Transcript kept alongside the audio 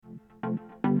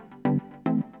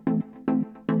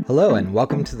Hello, and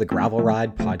welcome to the Gravel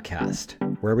Ride podcast,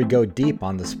 where we go deep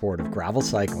on the sport of gravel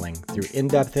cycling through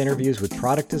in-depth interviews with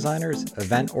product designers,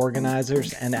 event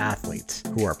organizers, and athletes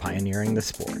who are pioneering the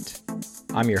sport.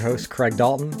 I'm your host, Craig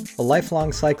Dalton, a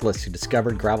lifelong cyclist who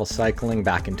discovered gravel cycling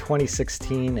back in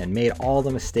 2016 and made all the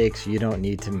mistakes you don't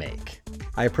need to make.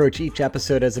 I approach each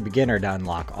episode as a beginner to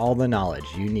unlock all the knowledge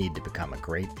you need to become a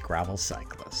great gravel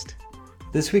cyclist.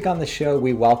 This week on the show,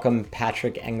 we welcome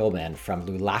Patrick Engleman from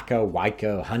Lacka,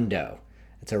 Wyco, Hundo.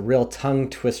 It's a real tongue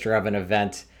twister of an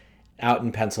event out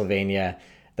in Pennsylvania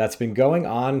that's been going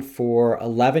on for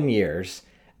 11 years.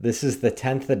 This is the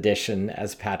 10th edition,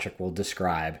 as Patrick will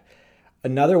describe.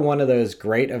 Another one of those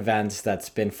great events that's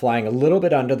been flying a little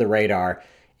bit under the radar,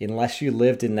 unless you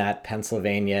lived in that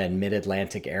Pennsylvania and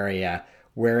mid-Atlantic area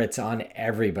where it's on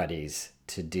everybody's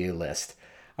to-do list.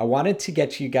 I wanted to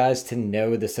get you guys to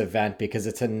know this event because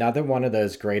it's another one of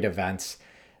those great events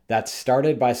that's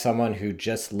started by someone who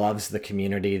just loves the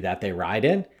community that they ride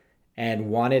in and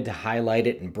wanted to highlight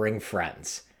it and bring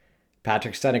friends.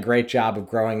 Patrick's done a great job of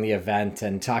growing the event,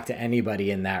 and talk to anybody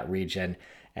in that region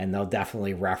and they'll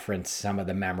definitely reference some of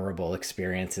the memorable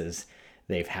experiences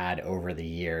they've had over the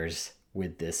years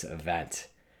with this event.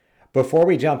 Before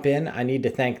we jump in, I need to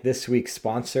thank this week's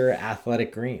sponsor,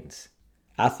 Athletic Greens.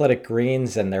 Athletic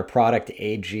Greens and their product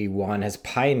AG1 has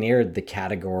pioneered the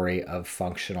category of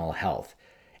functional health.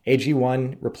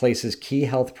 AG1 replaces key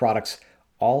health products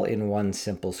all in one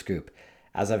simple scoop.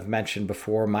 As I've mentioned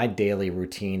before, my daily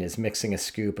routine is mixing a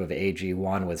scoop of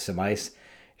AG1 with some ice,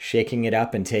 shaking it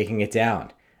up and taking it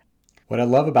down. What I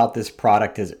love about this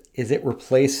product is it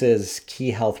replaces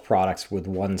key health products with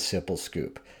one simple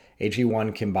scoop.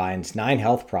 AG1 combines 9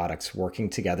 health products working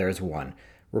together as one,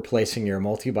 replacing your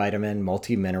multivitamin,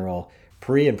 multi-mineral,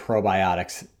 pre- and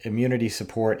probiotics, immunity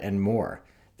support, and more.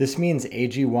 This means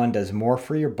AG1 does more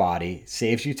for your body,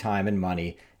 saves you time and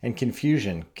money, and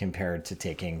confusion compared to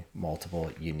taking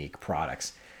multiple unique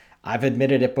products. I've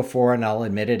admitted it before and I'll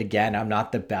admit it again, I'm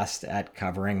not the best at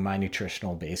covering my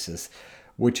nutritional basis,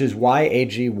 which is why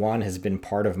AG1 has been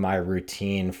part of my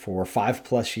routine for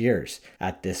 5+ years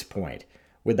at this point.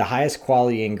 With the highest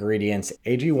quality ingredients,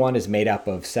 AG1 is made up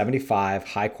of 75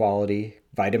 high-quality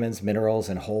vitamins, minerals,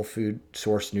 and whole food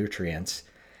source nutrients,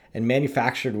 and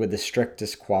manufactured with the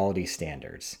strictest quality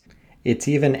standards. It's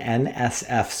even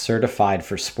NSF certified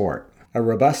for sport, a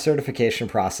robust certification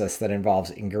process that involves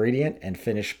ingredient and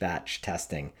finished batch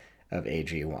testing of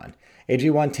AG1.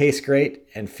 AG1 tastes great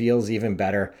and feels even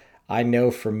better. I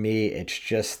know for me, it's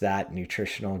just that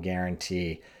nutritional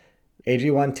guarantee.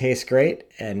 AG1 tastes great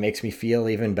and makes me feel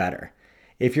even better.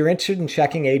 If you're interested in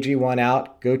checking AG1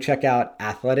 out, go check out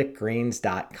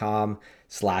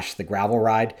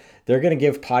athleticgreens.com/thegravelride. They're going to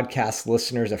give podcast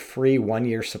listeners a free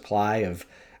 1-year supply of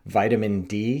vitamin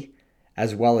D,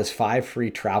 as well as 5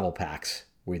 free travel packs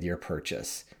with your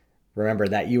purchase. Remember,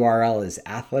 that URL is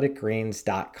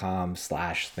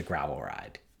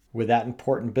athleticgreens.com/thegravelride. With that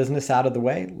important business out of the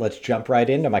way, let's jump right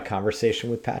into my conversation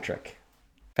with Patrick.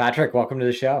 Patrick, welcome to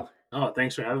the show. Oh,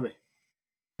 thanks for having me.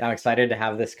 I'm excited to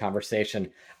have this conversation.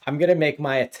 I'm going to make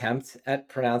my attempt at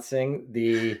pronouncing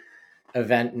the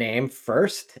event name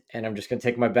first, and I'm just going to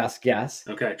take my best guess.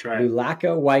 Okay, try it.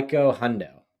 Lacka, Wyco,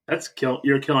 Hundo.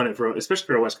 You're killing it, especially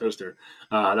for a West Coaster.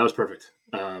 That was perfect.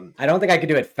 I don't think I could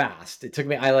do it fast. It took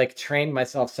me, I trained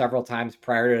myself several times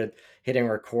prior to hitting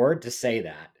record to say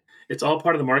that. It's all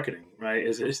part of the marketing, right?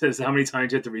 It's how many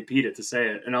times you have to repeat it to say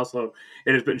it. And also,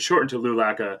 it has been shortened to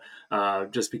Lacka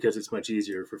just because it's much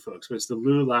easier for folks. But it's the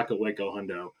Lacka, Wyco,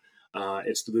 Hundo.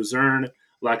 It's the Luzerne,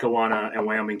 Lackawanna, and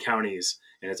Wyoming counties,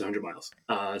 and it's 100 miles.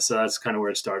 So that's kind of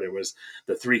where it started, was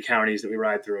the 3 counties that we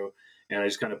ride through. And I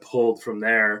just kind of pulled from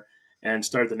there and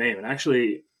started the name. And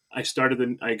actually, I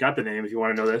got the name, if you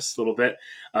want to know this a little bit.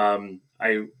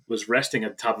 I was resting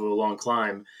at the top of a long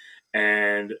climb,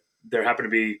 and there happened to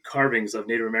be carvings of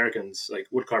Native Americans, like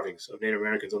wood carvings of Native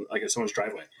Americans on someone's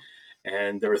driveway.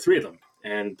 And there were 3 of them.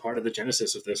 And part of the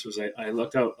genesis of this was I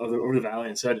looked out over the valley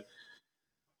and said,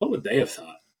 what would they have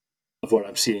thought of what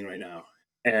I'm seeing right now?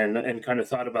 And kind of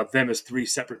thought about them as 3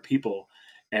 separate people,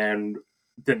 and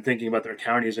then thinking about their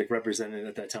counties represented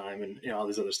at that time, and all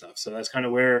this other stuff. So that's kind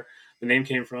of where the name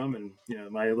came from, and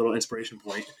my little inspiration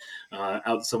point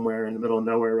out somewhere in the middle of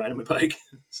nowhere riding my bike.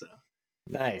 So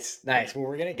Nice. Well,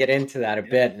 we're going to get into that a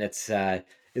bit, and it's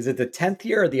is it the 10th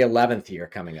year or the 11th year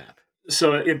coming up?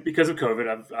 So because of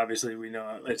COVID, obviously we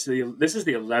know this is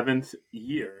the 11th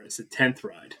year. It's the 10th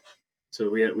ride. So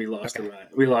we lost the ride.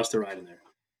 We lost the ride in there.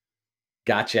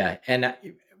 Gotcha. And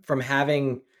from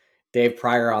having Dave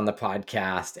Pryor on the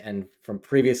podcast and from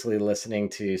previously listening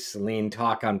to Celine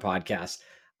talk on podcasts,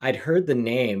 I'd heard the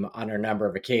name on a number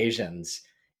of occasions.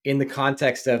 in the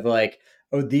context of like,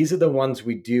 oh, these are the ones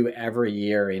we do every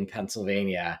year in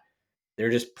Pennsylvania. They're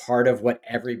just part of what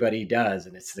everybody does.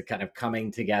 And it's the kind of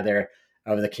coming together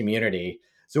of the community.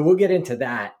 So we'll get into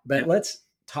that. But Yeah. let's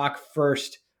talk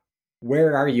first.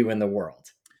 Where are you in the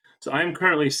world? So I'm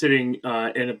currently sitting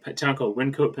in a town called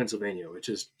Wyco, Pennsylvania, which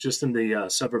is just in the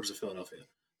suburbs of Philadelphia,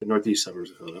 the northeast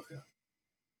suburbs of Philadelphia.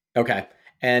 Okay.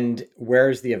 And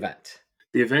where's the event?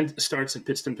 The event starts in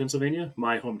Pittston, Pennsylvania,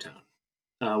 my hometown,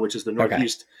 which is the Okay.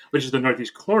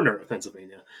 northeast corner of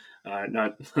Pennsylvania,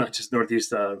 not just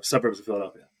northeast suburbs of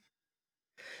Philadelphia.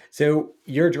 So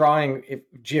you're drawing, if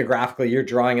geographically, you're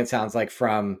drawing, it sounds like,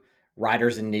 from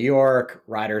riders in New York,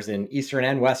 riders in Eastern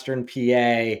and Western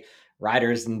PA,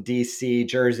 riders in DC,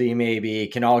 Jersey, maybe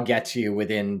can all get to you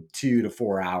within 2 to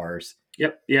 4 hours.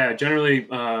 Yep. Yeah. Generally,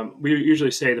 we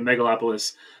usually say the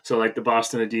megalopolis. So, like the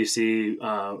Boston and DC,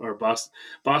 or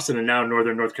Boston, and now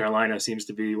Northern North Carolina seems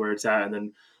to be where it's at, and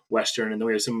then Western. And then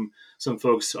we have some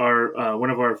folks. One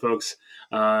of our folks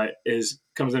is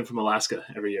comes in from Alaska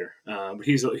every year. But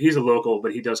he's a local,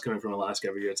 but he does come in from Alaska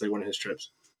every year. It's like one of his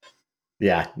trips.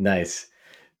 Yeah, nice.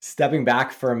 Stepping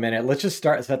back for a minute, let's just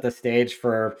set the stage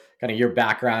for kind of your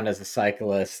background as a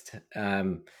cyclist.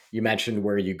 You mentioned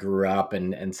where you grew up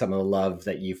and some of the love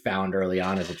that you found early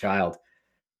on as a child.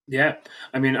 Yeah,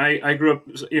 I mean, I grew up,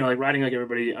 like riding like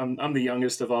everybody. I'm the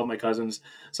youngest of all my cousins,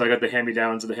 so I got the hand me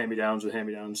downs of the hand me downs of the hand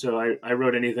me downs. So I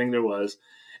rode anything there was,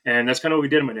 and that's kind of what we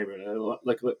did in my neighborhood.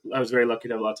 I was very lucky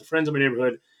to have lots of friends in my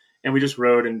neighborhood, and we just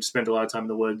rode and spent a lot of time in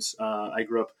the woods. I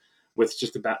grew up with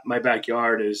just my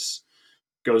backyard is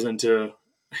goes into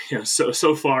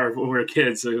so far when we were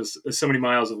kids. There's so many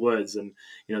miles of woods, and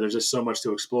there's just so much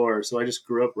to explore. So I just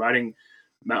grew up riding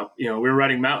we were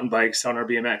riding mountain bikes on our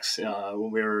BMX when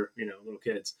we were little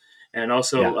kids, and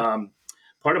also Yeah.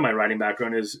 part of my riding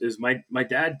background is my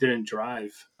dad didn't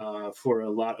drive for a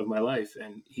lot of my life,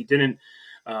 and he didn't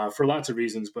for lots of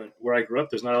reasons. But where I grew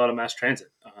up, there's not a lot of mass transit,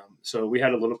 so we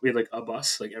had like a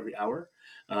bus like every hour.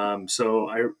 So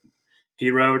he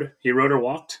rode or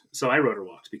walked, so I rode or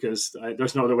walked because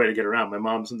there's no other way to get around. My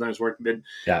mom sometimes worked mid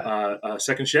Yeah.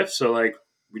 second shift, so like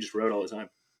we just rode all the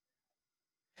time.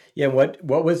 Yeah, what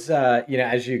was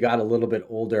as you got a little bit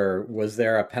older, was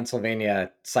there a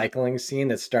Pennsylvania cycling scene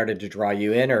that started to draw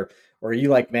you in, or are you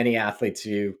like many athletes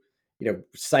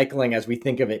cycling as we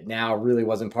think of it now really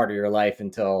wasn't part of your life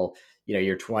until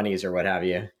your 20s or what have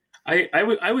you?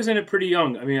 I was in it pretty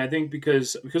young. I mean, I think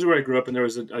because of where I grew up, and there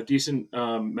was a decent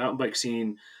mountain bike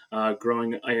scene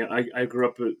growing. I grew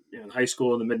up in high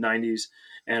school in the mid '90s,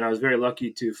 and I was very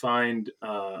lucky to find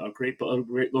a great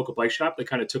local bike shop that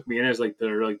kind of took me in as like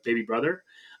their like baby brother.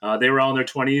 They were all in their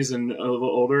 20s and a little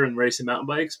older and racing mountain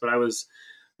bikes, but I was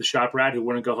the shop rat who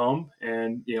wouldn't go home,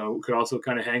 and could also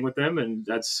kind of hang with them, and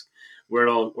that's where it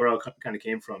all kind of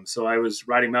came from. So I was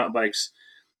riding mountain bikes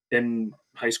in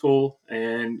high school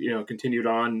and continued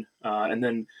on and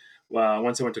then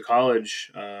once I went to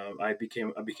college I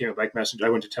became a bike messenger. I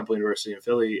went to Temple University in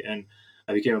Philly, and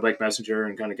I became a bike messenger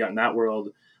and kind of got in that world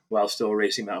while still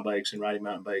racing mountain bikes and riding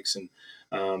mountain bikes, and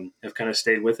have kind of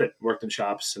stayed with it, worked in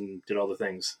shops and did all the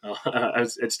things.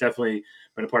 It's definitely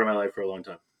been a part of my life for a long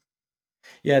time.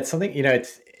 Yeah, it's something,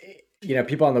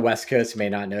 people on the West Coast may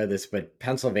not know this, but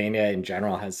Pennsylvania in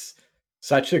general has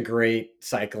such a great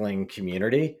cycling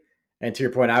community. And to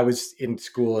your point, I was in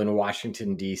school in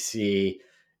Washington, D.C.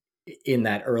 in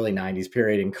that early 90s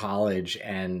period in college,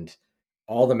 and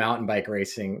all the mountain bike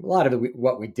racing, a lot of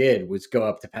what we did was go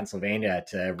up to Pennsylvania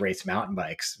to race mountain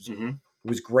bikes. Mm-hmm. It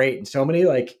was great. And so many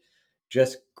like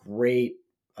just great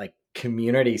like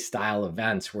community style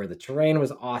events where the terrain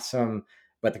was awesome,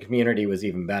 but the community was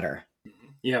even better.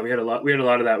 Yeah, we had a lot. We had a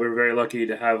lot of that. We were very lucky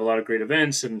to have a lot of great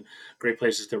events and great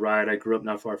places to ride. I grew up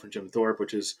not far from Jim Thorpe,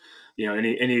 which is,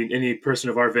 any person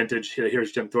of our vintage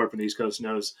here's Jim Thorpe on the East Coast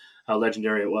knows how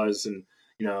legendary it was. And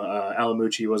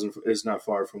Alamucci is not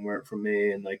far from me,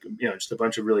 and like just a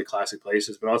bunch of really classic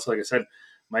places. But also, like I said,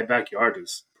 my backyard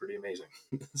is pretty amazing,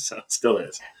 so it still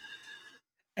is.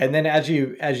 And then as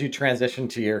you transition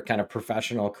to your kind of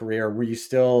professional career, were you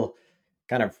still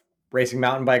kind of racing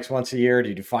mountain bikes once a year?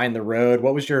 Did you find the road?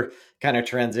 What was your kind of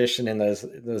transition in those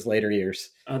later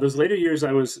years? Those later years,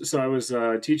 I was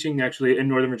teaching actually in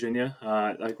Northern Virginia,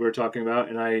 like we were talking about,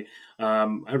 and I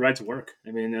ride to work.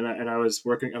 I mean, and I was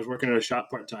working at a shop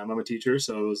part time. I'm a teacher,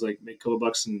 so it was like make a couple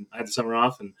bucks, and I had the summer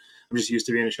off, and I'm just used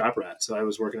to being a shop rat. So I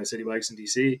was working at City Bikes in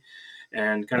DC,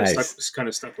 and Nice. kind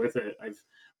of stuck with it. I've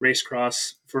raced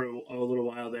cross for a little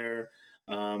while there.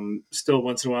 Still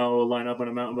once in a while I'll line up on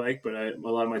a mountain bike, but a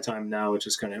lot of my time now is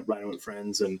just kind of riding with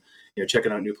friends and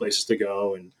checking out new places to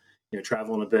go and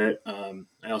traveling a bit.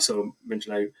 I also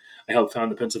mentioned I helped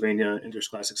found the Pennsylvania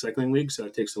Interscholastic Cycling League, so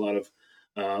it takes a lot of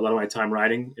my time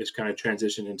riding is kind of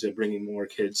transitioned into bringing more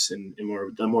kids and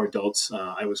more adults.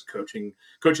 I was coaching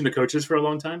the coaches for a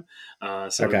long time,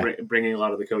 so Okay. bringing a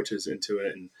lot of the coaches into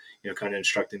it and kind of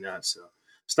instructing that. So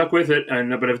stuck with it,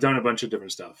 but I've done a bunch of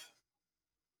different stuff.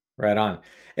 Right on.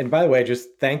 And by the way,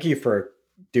 just thank you for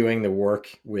doing the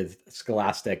work with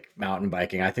Scholastic mountain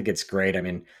biking. I think it's great. I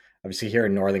mean, obviously here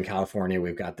in Northern California,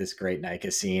 we've got this great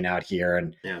NICA scene out here.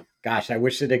 And Yeah, gosh, I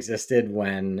wish it existed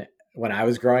when I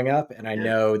was growing up. And I yeah.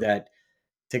 know that it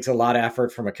takes a lot of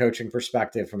effort from a coaching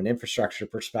perspective, from an infrastructure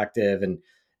perspective, and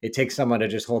it takes someone to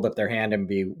just hold up their hand and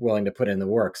be willing to put in the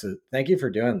work. So thank you for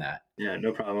doing that. Yeah,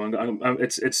 no problem.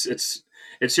 It's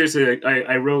seriously. Like,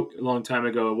 I wrote a long time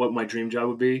ago what my dream job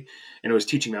would be, and it was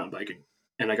teaching mountain biking,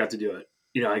 and I got to do it.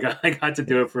 I got to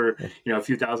do it for a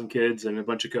few thousand kids and a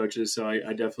bunch of coaches. So I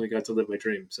definitely got to live my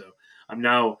dream. So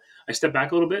I step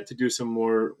back a little bit to do some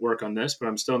more work on this, but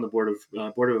I'm still on the board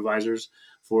of advisors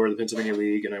for the Pennsylvania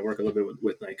League, and I work a little bit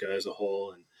with NICA as a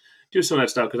whole and do some of that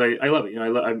stuff because I love it.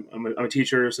 I'm a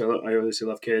teacher, so I obviously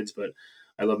love kids, but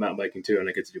I love mountain biking too, and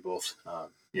I get to do both.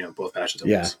 Both passions at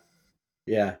Yeah. once.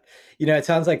 Yeah. It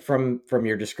sounds like from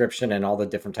your description and all the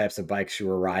different types of bikes you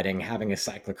were riding, having a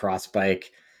cyclocross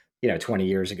bike, 20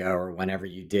 years ago or whenever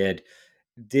you did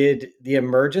the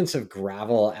emergence of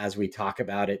gravel as we talk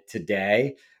about it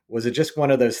today, was it just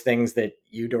one of those things that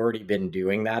you'd already been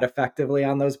doing that effectively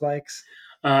on those bikes?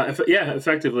 Yeah,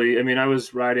 effectively. I mean, I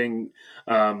was riding.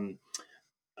 Um,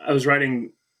 I was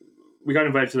riding. We got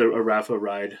invited to a Rafa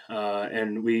ride,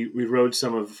 and we rode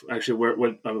some of actually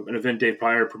what an event Dave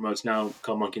Pryor promotes now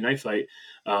called Monkey Knife Fight.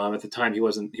 At the time, he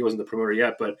wasn't the promoter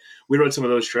yet, but we rode some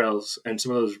of those trails and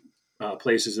some of those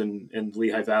places in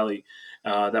Lehigh Valley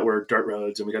that were dirt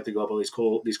roads, and we got to go up all these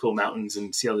cool mountains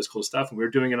and see all this cool stuff. And we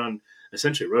were doing it on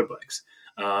essentially road bikes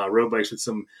with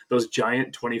some those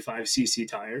giant 25cc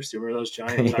tires. Do you remember those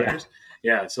giant Yeah. tires?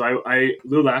 Yeah. So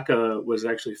Lacka was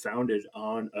actually founded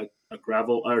on a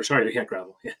gravel, or sorry, yeah,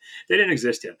 gravel. Yeah, they didn't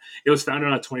exist yet. It was founded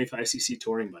on a 25cc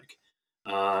touring bike.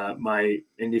 My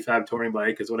Indy Fab touring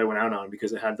bike is what I went out on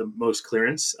because it had the most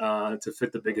clearance to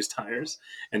fit the biggest tires,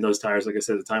 and those tires, like I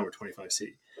said at the time, were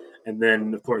 25C. And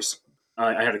then, of course,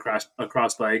 I had a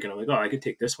cross bike, and I'm like, oh, I could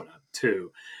take this one out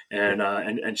too,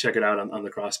 and check it out on the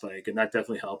cross bike, and that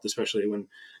definitely helped, especially when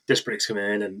disc brakes come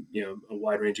in, and a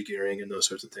wide range of gearing and those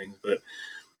sorts of things. But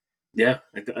yeah,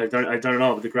 I've done it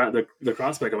all. But the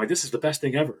cross bike, I'm like, this is the best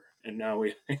thing ever, and now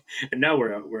we're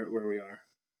where we are.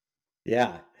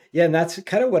 Yeah. Yeah. And that's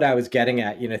kind of what I was getting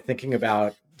at, thinking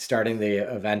about starting the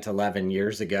event 11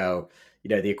 years ago.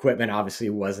 The equipment obviously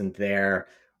wasn't there.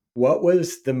 What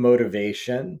was the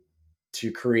motivation to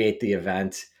create the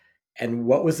event? And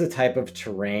what was the type of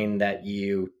terrain that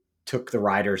you took the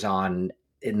riders on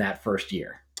in that first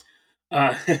year?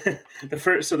 Uh, the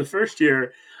first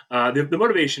year, the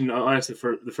motivation. I'll answer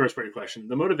for the first part of your question.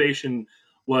 The motivation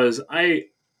was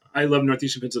I love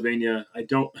northeastern Pennsylvania. I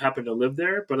don't happen to live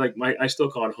there, but I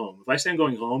still call it home. If I say I'm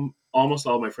going home, almost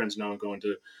all of my friends know I'm going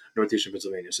to northeastern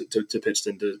Pennsylvania, so to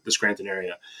Pittston, to the Scranton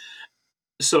area.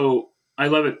 So I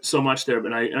love it so much there,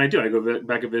 but I do. I go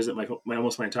back and visit my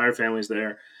almost my entire family's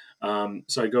there,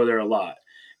 so I go there a lot,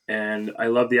 and I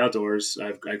love the outdoors.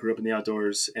 I grew up in the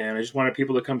outdoors, and I just wanted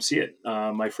people to come see it.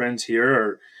 My friends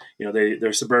here are,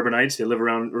 they're suburbanites. They live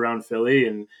around Philly,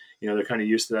 and they're kind of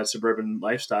used to that suburban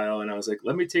lifestyle. And I was like,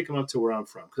 let me take them up to where I'm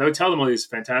from, because I would tell them all these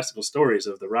fantastical stories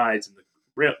of the rides and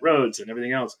the roads and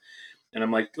everything else. And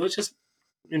I'm like, let's just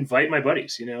invite my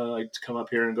buddies, like to come up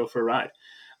here and go for a ride.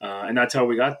 And that's how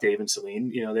we got Dave and Celine.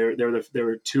 They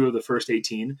were two of the first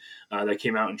 18 that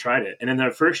came out and tried it. And in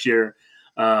that first year,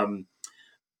 I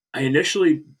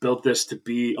initially built this to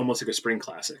be almost like a spring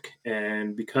classic.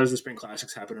 And because the spring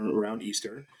classics happen around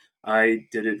Easter, I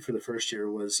did it for the first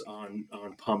year was on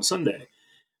Palm Sunday.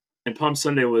 And Palm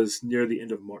Sunday was near the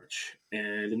end of March.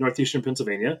 And in northeastern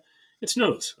Pennsylvania, it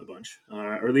snows a bunch,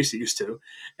 or at least it used to.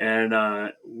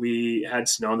 And we had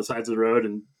snow on the sides of the road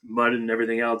and mud and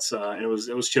everything else. And it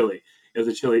was chilly. It was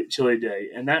a chilly day.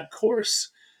 And that course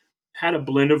had a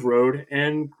blend of road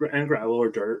and gravel or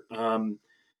dirt.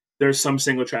 There's some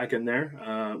single track in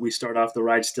there. We start off the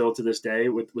ride still to this day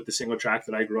with the single track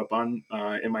that I grew up on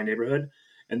in my neighborhood.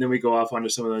 And then we go off onto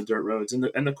some of the dirt roads.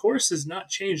 And the course has not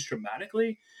changed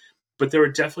dramatically, but there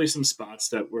were definitely some spots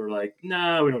that were like,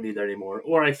 nah, we don't need that anymore.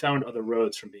 Or I found other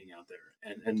roads from being out there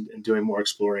and doing more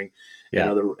exploring and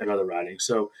Yeah. other riding.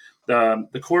 So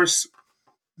the course,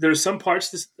 there's some parts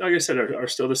that, like I said, are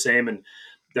still the same and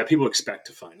that people expect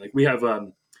to find. Like we have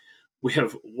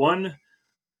one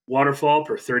waterfall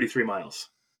per 33 miles.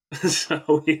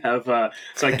 So we have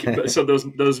so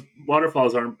those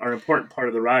waterfalls are an important part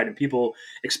of the ride, and people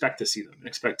expect to see them and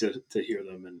expect to hear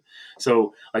them, and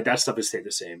so like that stuff has stayed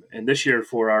the same. And this year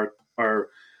for our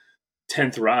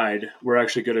 10th ride, we're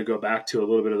actually going to go back to a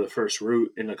little bit of the first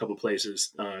route in a couple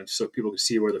places, so people can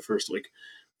see where the first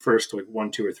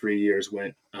 1, 2, or 3 years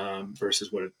went,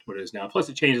 versus what it is now. Plus,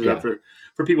 it changes up Yeah.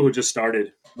 for people who just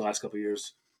started the last couple of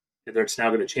years. It's now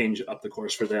going to change up the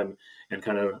course for them, and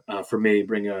kind of for me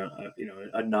bring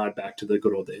a nod back to the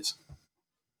good old days.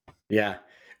 Yeah.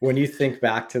 When you think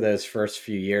back to those first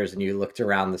few years and you looked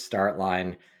around the start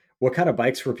line, what kind of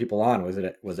bikes were people on? Was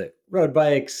it road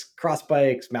bikes, cross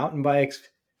bikes, mountain bikes?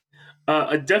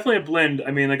 Definitely a blend. I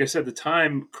mean, like I said, the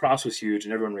time cross was huge,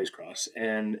 and everyone raced cross,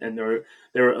 and there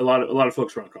were a lot of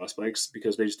folks were on cross bikes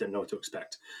because they just didn't know what to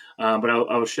expect. But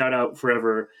I'll shout out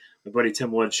forever. My buddy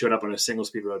Tim Wood showed up on a single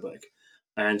speed road bike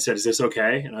and said, "Is this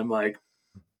okay?" And I'm like,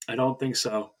 "I don't think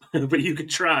so, but you could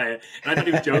try it." And I thought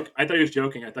he was joking. I thought he was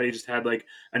joking. I thought he just had like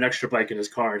an extra bike in his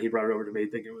car, and he brought it over to me,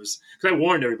 thinking it was because I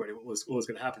warned everybody what was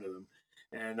going to happen to them,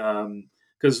 and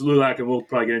because Lulaka, we'll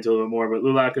probably get into a little bit more, but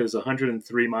Lulaka is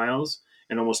 103 miles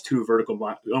and almost 2 vertical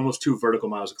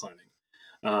miles of climbing.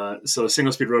 So a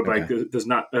single speed road bike Okay. does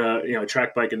not, a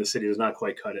track bike in the city does not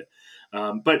quite cut it.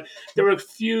 But there were a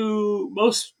few.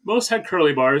 Most had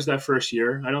curly bars that first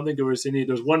year. I don't think there was any.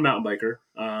 There was one mountain biker,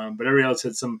 but everybody else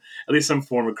had at least some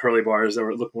form of curly bars that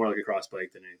looked more like a cross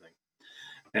bike than anything.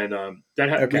 And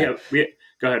Okay. we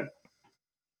go ahead.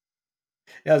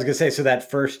 Yeah, I was gonna say, so that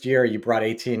first year you brought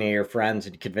 18 of your friends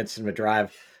and you convinced them to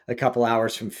drive a couple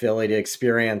hours from Philly to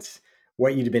experience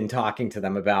what you'd been talking to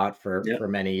them about for Yeah.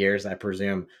 many years, I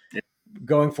presume. Yeah.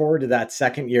 Going forward to that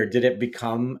second year, did it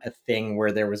become a thing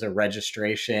where there was a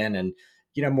registration and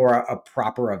more a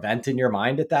proper event in your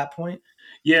mind at that point?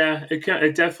 Yeah, it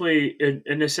definitely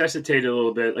it necessitated a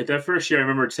little bit. Like that first year, I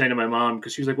remember saying to my mom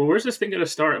because she was like, "Well, where's this thing going to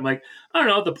start?" I'm like, "I don't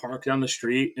know, at the park down the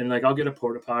street, and like I'll get a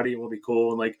porta potty and we'll be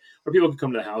cool, and like where people can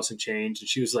come to the house and change." And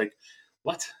she was like,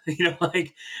 "What?"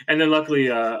 like. And then luckily,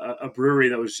 a brewery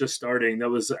that was just starting. That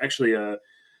was actually a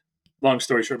long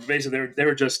story short. But basically, they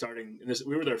were just starting. And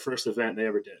we were their first event they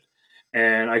ever did.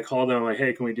 And I called them like,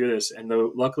 "Hey, can we do this?" And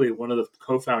luckily, one of the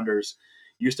co-founders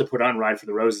used to put on Ride for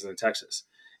the Roses in Texas.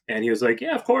 And he was like,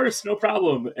 "Yeah, of course, no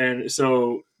problem." And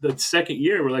so the second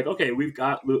year, we're like, "Okay, we've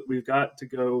got to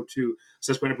go to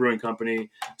Susquehanna Brewing Company,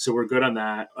 so we're good on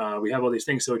that. We have all these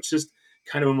things, so it's just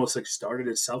kind of almost like started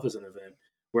itself as an event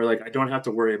where like I don't have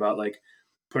to worry about like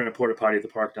putting a porta potty at the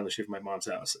park down the street from my mom's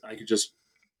house. I could just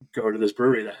go to this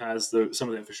brewery that has some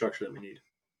of the infrastructure that we need."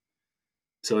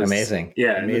 So it's Amazing.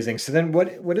 yeah, and Amazing. So then what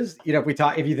is,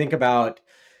 if you think about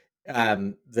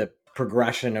the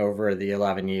progression over the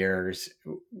 11 years,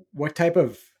 what type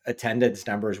of attendance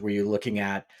numbers were you looking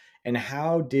at, and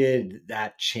how did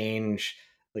that change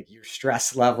like your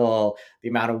stress level, the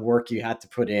amount of work you had to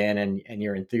put in, and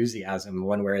your enthusiasm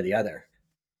one way or the other?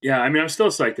 yeah, I mean, I'm still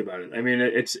psyched about it. I mean,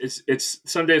 it's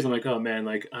some days I'm like, oh man,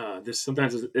 like this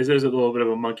sometimes is a little bit of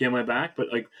a monkey on my back, but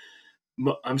like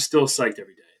I'm still psyched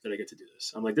every day that I get to do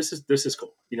this. I'm like, this is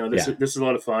cool. This Yeah. is a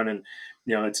lot of fun, and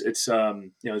it's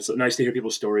nice to hear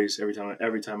people's stories every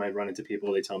time I run into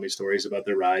people. They tell me stories about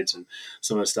their rides and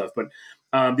some of the stuff. But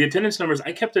the attendance numbers,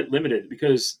 I kept it limited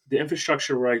because the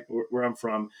infrastructure where I'm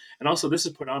from, and also this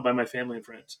is put on by my family and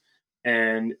friends.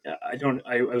 And I don't.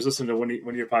 I was listening to one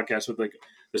of your podcasts with like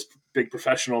this big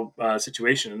professional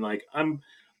situation, and like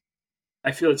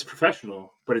I feel it's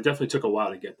professional, but it definitely took a while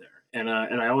to get there, and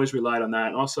I always relied on that.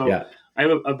 And also, Yeah. I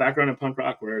have a background in punk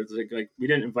rock where it's like we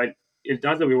didn't invite. It's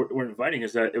not that we weren't inviting;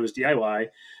 is that it was DIY,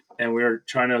 and we were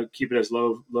trying to keep it as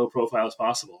low profile as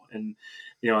possible. And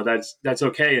that's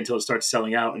okay until it starts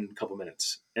selling out in a couple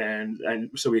minutes. And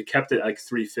so we kept it like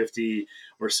 350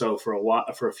 or so for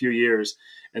a few years,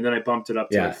 and then I bumped it up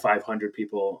to like Yeah. 500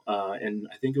 people, and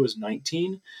I think it was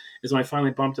 19 is when I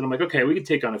finally bumped it. I'm like, okay, we can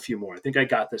take on a few more. I think I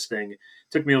got this thing.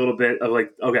 Took me a little bit of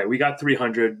like, okay, we got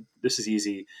 300. This is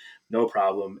easy, no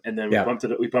problem. And then we Yeah. bumped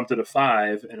it. We bumped it to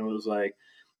 5, and it was like,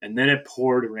 and then it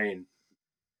poured rain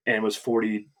and it was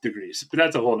 40 degrees. But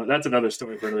that's another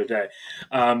story for another day.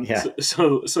 Yeah.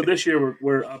 So this year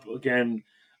we're up again,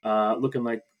 looking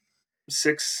like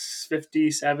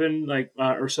 657 like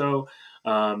or so,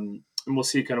 and we'll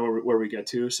see kind of where we get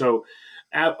to. So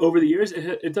over the years,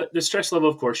 the stress level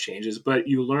of course changes, but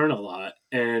you learn a lot,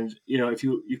 and if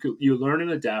you learn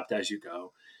and adapt as you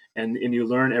go, and you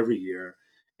learn every year,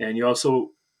 and you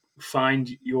also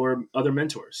find your other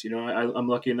mentors. I'm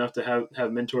lucky enough to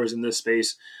have mentors in this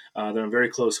space that I'm very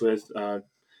close with.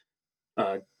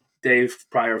 Dave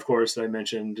Pryor, of course, that I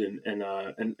mentioned,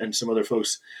 and some other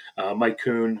folks, Mike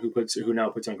Kuhn, who now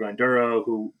puts on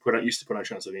Grinduro, used to put on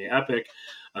Transylvania Epic.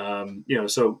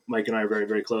 So Mike and I are very,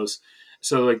 very close.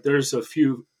 So like, there's a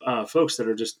few folks that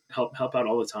are just help out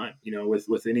all the time,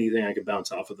 with anything I could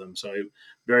bounce off of them. So I'm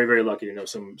very, very lucky to know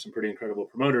some pretty incredible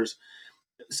promoters.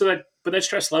 But that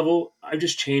stress level, I've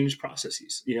just changed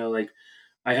processes. Like,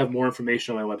 I have more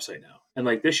information on my website now, and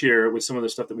like this year with some of the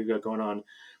stuff that we've got going on,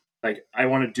 like I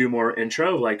want to do more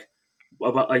intro, like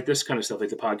about like this kind of stuff, like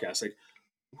the podcast, like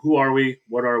who are we,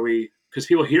 what are we? Because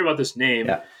people hear about this name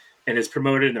Yeah. and it's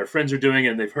promoted, and their friends are doing it,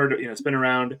 and they've heard it, it's been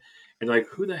around, and like,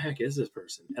 who the heck is this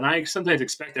person? And I sometimes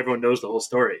expect everyone knows the whole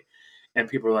story, and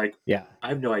people are like, Yeah. I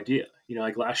have no idea.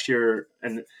 Like last year,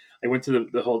 and I went to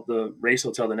the race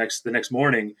hotel the next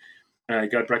morning. And I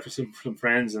got breakfast with some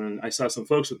friends, and I saw some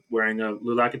folks wearing a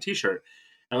Lulaka t-shirt.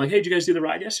 And I'm like, hey, did you guys do the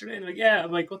ride yesterday? And they're like, yeah.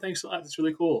 I'm like, well, thanks a lot. That's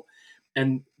really cool.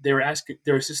 And they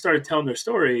just started telling their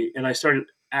story, and I started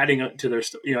adding to their,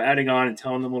 adding on and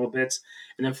telling them little bits.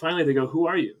 And then finally they go, who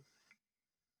are you?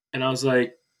 And I was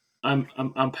like, I'm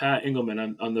Pat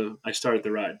Engleman. I started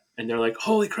the ride. And they're like,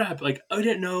 holy crap. Like, I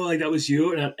didn't know like that was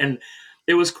you. And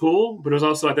it was cool, but it was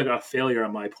also, I think, a failure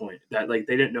on my point that like,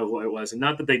 they didn't know who I was. And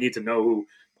not that they need to know who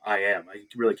I am. I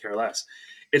really care less.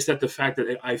 It's that the fact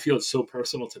that I feel it's so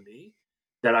personal to me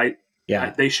that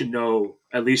Yeah. they should know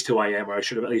at least who I am, or I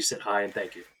should have at least said hi and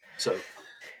thank you. So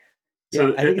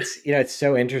Yeah. I think it's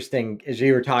so interesting as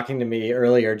you were talking to me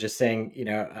earlier, just saying,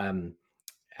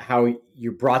 how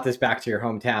you brought this back to your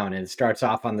hometown, and it starts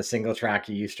off on the single track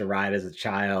you used to ride as a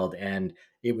child. And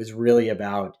it was really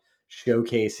about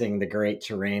showcasing the great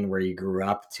terrain where you grew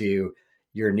up to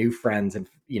your new friends and,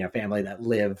 family that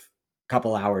live a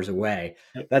couple hours away.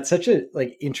 That's such a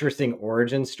like interesting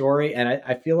origin story. And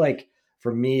I feel like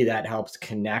for me, that helps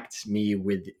connect me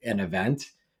with an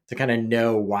event to kind of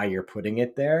know why you're putting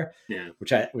it there, yeah.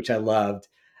 which I loved.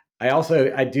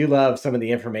 I do love some of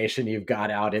the information you've got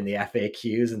out in the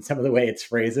FAQs and some of the way it's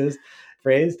phrased.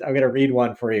 I'm going to read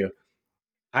one for you.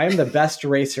 I am the best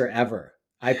racer ever.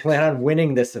 I plan on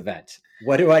winning this event.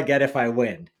 What do I get if I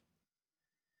win?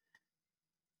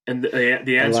 And the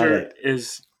I love answer it.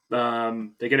 is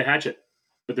they get a hatchet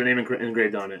with their name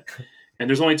engraved on it. And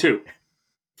there's only two.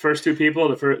 First two people,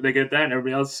 they get that, and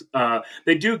everybody else,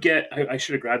 they do get. I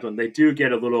should have grabbed one. They do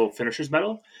get a little finisher's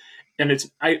medal, and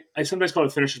I sometimes call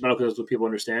it finisher's medal because that's what people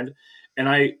understand, and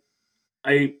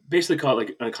I basically call it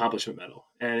like an accomplishment medal,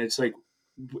 and it's like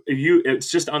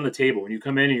it's just on the table when you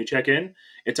come in and you check in.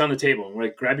 It's on the table, and we're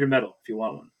like, grab your medal if you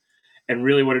want one. And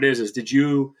really, what it is did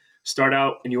you start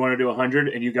out and you want to do 100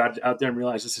 and you got out there and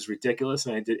realized this is ridiculous,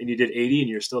 and you did 80 and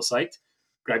you're still psyched?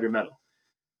 Grab your medal.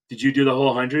 Did you do the whole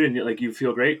 100 and you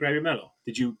feel great? Grab your medal.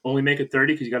 Did you only make it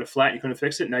 30 because you got a flat and you couldn't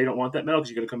fix it? Now you don't want that medal because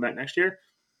you got to come back next year.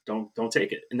 Don't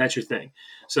take it, and that's your thing.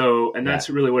 So, and that's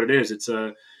really what it is. It's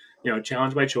a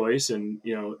challenge by choice, and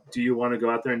do you want to go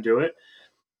out there and do it?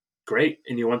 Great.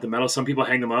 And you want the medal. Some people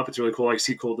hang them up. It's really cool. I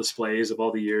see cool displays of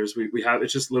all the years we have.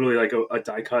 It's just literally like a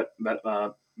die cut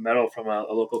metal from a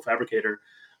local fabricator.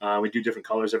 We do different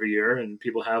colors every year, and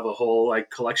people have a whole like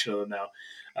collection of them now.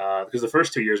 Because the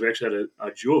first 2 years we actually had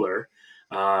a jeweler.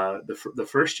 The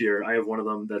first year I have one of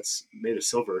them that's made of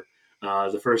silver.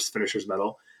 The first finisher's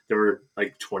medal. There were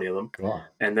like 20 of them. Cool.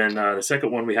 And then the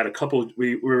second one we had a couple.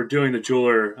 We were doing the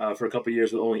jeweler for a couple of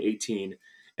years with only 18,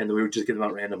 and then we would just get them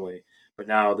out randomly. But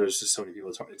now there's just so many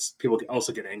people. People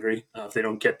also get angry if they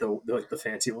don't get the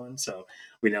fancy one. So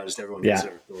we now just everyone gets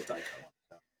their little die cut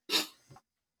one.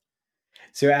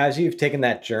 So as you've taken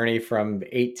that journey from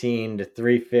 18 to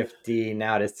 350,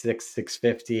 now to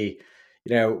 650,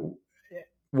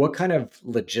 what kind of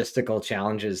logistical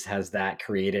challenges has that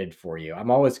created for you? I'm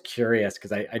always curious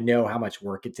because I know how much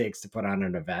work it takes to put on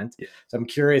an event. Yeah. So I'm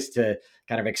curious to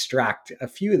kind of extract a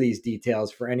few of these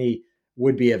details for any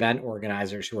would-be event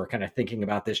organizers who are kind of thinking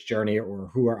about this journey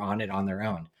or who are on it on their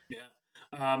own. Yeah.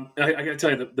 I got to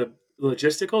tell you, the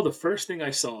logistical, the first thing I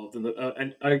solved,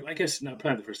 and I guess not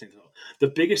probably the first thing I solved, the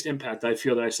biggest impact I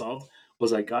feel that I solved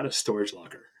was I got a storage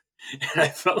locker. And I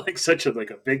felt like such a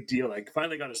big deal. I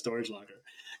finally got a storage locker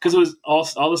because it was all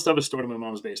the stuff was stored in my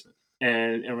mom's basement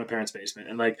and in my parents' basement.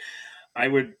 And like, I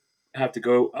would have to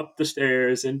go up the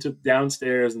stairs into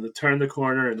downstairs and turn the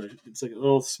corner, and it's like a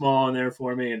little small in there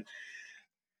for me. And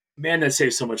man, that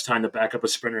saves so much time to back up a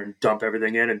sprinter and dump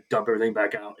everything in and dump everything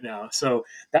back out now. So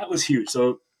that was huge.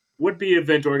 So would-be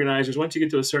event organizers, once you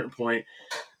get to a certain point,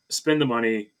 spend the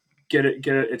money, get it.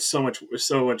 It's so much.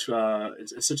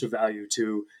 It's such a value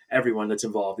to everyone that's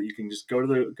involved that you can just go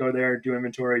there, do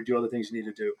inventory, do all the things you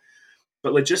need to do.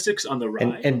 But logistics on the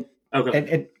ride. And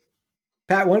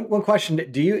Pat, one question.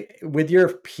 Do you, with your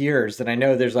peers, and I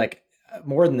know there's like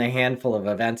more than a handful of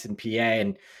events in PA,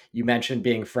 and you mentioned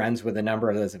being friends with a number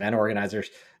of those event organizers.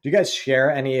 Do you guys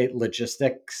share any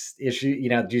logistics issue?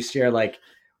 Do you share like,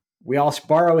 we all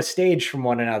borrow a stage from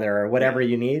one another or Yeah. whatever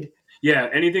you need? Yeah,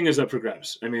 anything is up for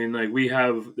grabs. I mean, like we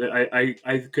have,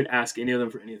 I could ask any of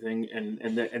them for anything, and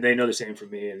they know the same for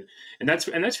me, and that's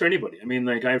for anybody. I mean,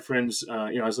 like I have friends.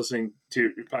 I was listening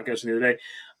to your podcast the other day.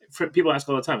 People ask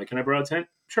all the time, like, "Can I borrow a tent?"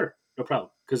 Sure, no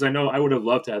problem, because I know I would have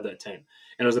loved to have that tent,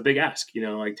 and it was a big ask,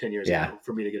 like 10 years Yeah. ago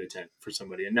for me to get a tent for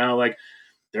somebody, and now like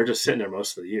they're just sitting there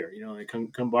most of the year. Like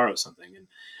come borrow something,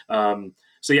 and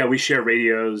so yeah, we share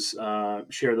radios,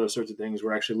 share those sorts of things.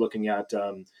 We're actually looking at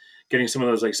getting some of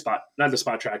those like not the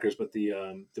spot trackers, but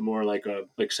the more like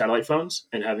satellite phones,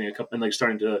 and having a couple, and like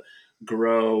starting to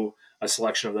grow a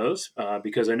selection of those,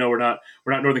 because I know we're not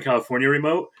Northern California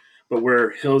remote, but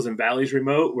we're hills and valleys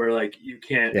remote, where like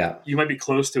Yeah. you might be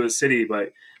close to a city,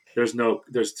 but there's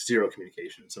zero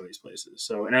communication in some of these places.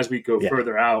 So, and as we go Yeah.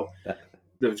 further out,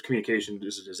 the communication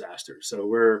is a disaster. So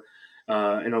we're,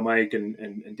 Mike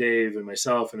and Dave and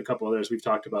myself and a couple others, we've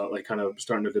talked about like kind of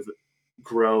starting to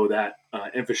grow that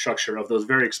infrastructure of those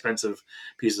very expensive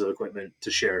pieces of equipment to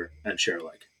share and share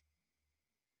alike.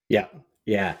 Yeah.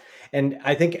 Yeah. And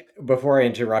I think before I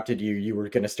interrupted you, you were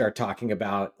going to start talking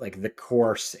about like the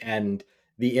course and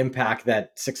the impact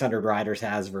that 600 riders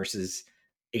has versus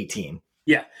 18.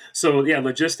 Yeah. So yeah,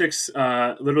 logistics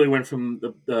literally went from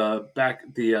the back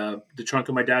the trunk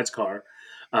of my dad's car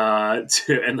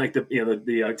to and like the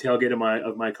tailgate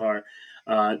of my car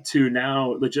to now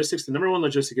logistics. The number one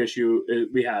logistic issue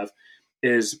we have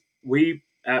is we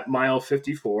at mile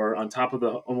 54 on top of the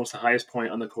almost the highest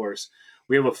point on the course,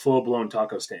 we have a full blown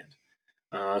taco stand.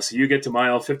 So you get to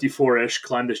mile 54 ish,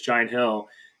 climb this giant hill,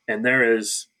 and there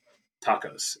is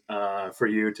tacos for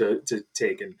you to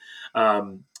take. And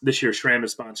this year, SRAM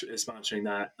is sponsoring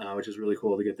that, which is really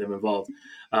cool to get them involved.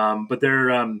 But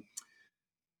they're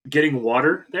getting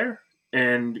water there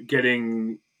and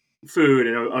getting food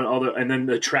and all and then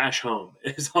the trash home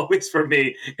is always for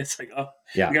me. It's like, oh,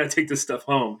 we Yeah. got to take this stuff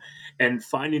home, and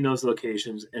finding those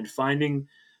locations and finding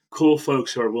cool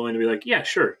folks who are willing to be like, yeah,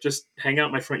 sure, just hang out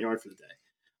in my front yard for the day.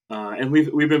 And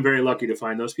we've been very lucky to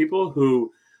find those people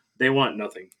who they want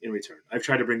nothing in return. I've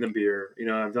tried to bring them beer,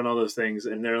 I've done all those things,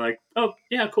 and they're like, "Oh,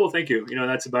 yeah, cool, thank you."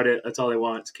 That's about it. That's all they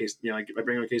want. It's a case, I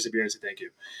bring them a case of beer and say thank you,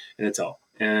 and that's all.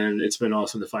 And it's been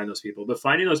awesome to find those people. But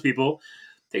finding those people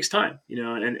takes time,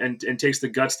 and takes the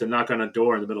guts to knock on a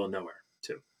door in the middle of nowhere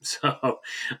too. So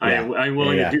Yeah. I'm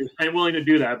willing Yeah. to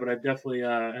do that, but I've definitely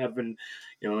have been,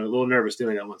 a little nervous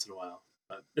doing that once in a while.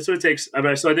 But that's what it takes.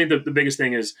 So I think the biggest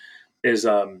thing is it's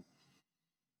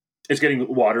getting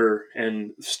water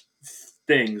and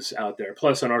things out there.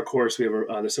 Plus, on our course, we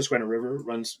have the Susquehanna River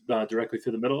runs directly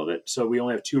through the middle of it, so we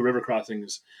only have two river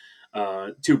crossings,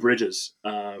 two bridges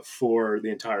for the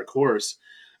entire course.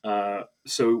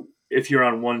 So if you're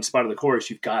on one spot of the course,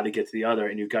 you've got to get to the other,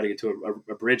 and you've got to get to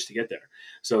a bridge to get there.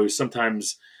 So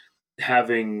sometimes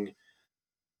having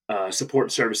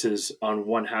support services on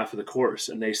one half of the course,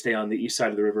 and they stay on the east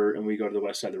side of the river, and we go to the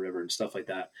west side of the river and stuff like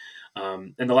that.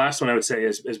 And the last one I would say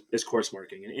is course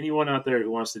marking. And anyone out there who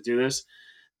wants to do this,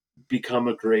 become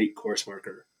a great course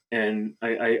marker. And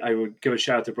I would give a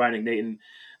shout out to Brian and Nathan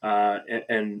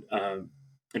and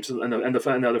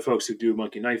the other folks who do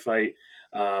Monkey Knife Fight.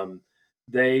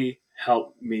 They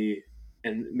helped me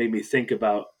and made me think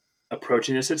about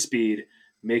approaching this at speed,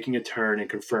 making a turn, and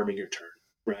confirming your turn.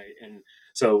 Right. And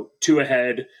so two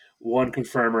ahead, one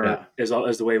confirmer Yeah.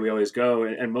 is the way we always go.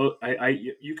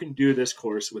 You can do this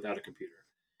course without a computer.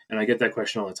 And I get that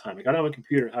question all the time. Like, I don't have a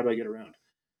computer. How do I get around?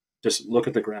 Just look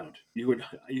at the ground. You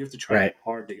have to try Right.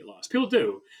 hard to get lost. People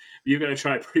do. But you've got to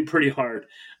try pretty hard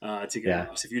to get Yeah.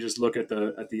 lost. If you just look at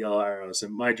the yellow arrows,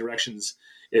 and my directions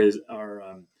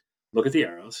are look at the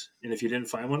arrows, and if you didn't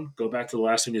find one, go back to the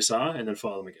last one you saw, and then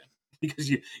follow them again, because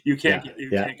you can't Yeah.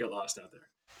 Yeah. can't get lost out there.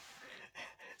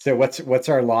 So what's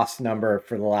our lost number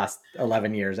for the last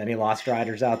 11 years? Any lost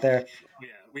riders out there? Yeah,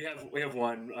 we have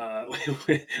one.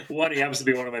 One, he happens to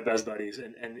be one of my best buddies,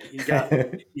 and he kind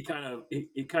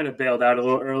of bailed out a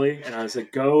little early, and I was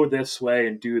like, go this way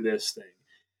and do this thing.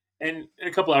 And a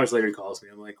couple hours later, he calls me.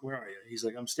 I'm like, where are you? He's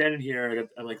like, I'm standing here.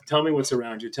 I'm like, tell me what's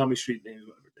around you. Tell me street names,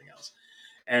 everything else.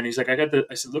 And he's like, I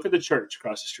said, look at the church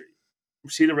across the street.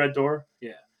 See the red door?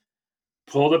 Yeah.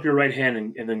 Hold up your right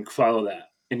hand and then follow that,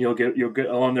 and you'll get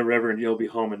along the river, and you'll be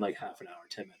home in like half an hour,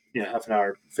 10 minutes. Half an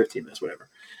hour, 15 minutes, whatever.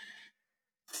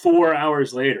 4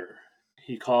 hours later,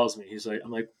 he calls me.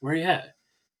 I'm like, where are you at?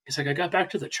 He's like, I got back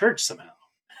to the church somehow.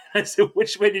 I said,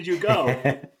 which way did you go?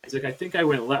 He's like, I think I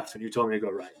went left and you told me to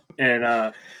go right.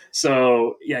 And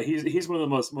so, yeah, he's one of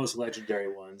the most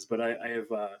legendary ones. But I have,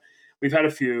 we've had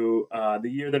a few. The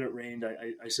year that it rained,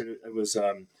 I said it was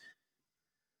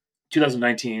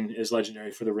 2019 is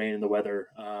legendary for the rain and the weather.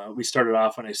 We started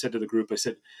off and I said to the group, I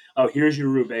said, "Oh, here's your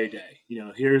Roubaix day.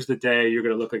 Here's the day you're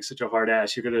going to look like such a hard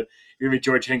ass. You're going to be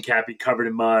George Hincapie covered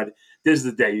in mud. This is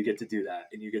the day you get to do that,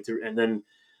 and you get to." And then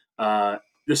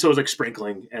this was like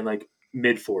sprinkling and like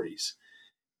mid 40s,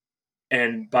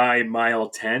 and by mile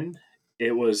 10,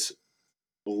 it was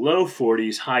low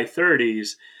 40s, high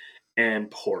 30s,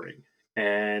 and pouring.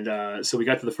 And so we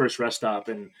got to the first rest stop,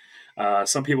 and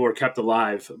some people were kept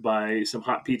alive by some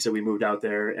hot pizza we moved out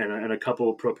there, and a couple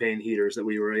of propane heaters that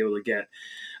we were able to get.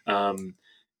 Um,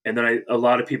 and then a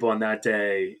lot of people on that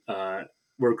day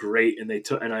were great,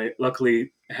 and I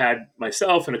luckily had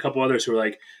myself and a couple others who were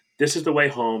like, "This is the way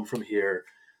home from here.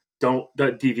 Don't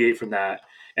deviate from that."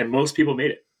 And most people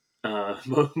made it.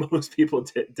 Most people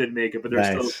did make it, but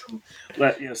there's still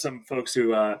Nice. some folks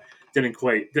who didn't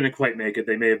quite make it.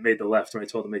 They may have made the left when I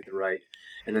told them to make the right,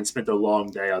 and then spent a long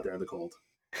day out there in the cold.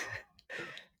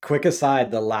 Quick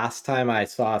aside, the last time I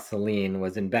saw Celine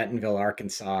was in Bentonville,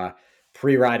 Arkansas,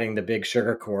 pre-riding the Big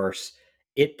Sugar course.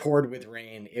 It poured with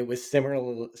rain. It was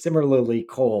similarly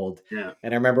cold. Yeah.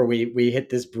 And I remember we hit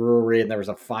this brewery and there was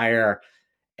a fire,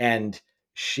 and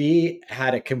she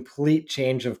had a complete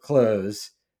change of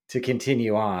clothes to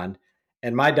continue on.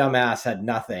 And my dumb ass had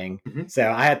nothing. Mm-hmm.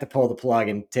 So I had to pull the plug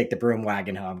and take the broom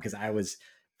wagon home because I was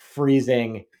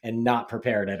freezing and not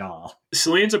prepared at all.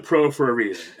 Celine's a pro for a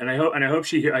reason, and I hope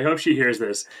she hears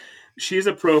this. She's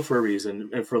a pro for a reason,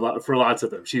 and for lots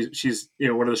of them. She's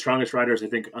one of the strongest riders I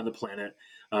think on the planet,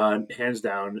 hands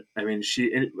down. I mean,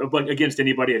 against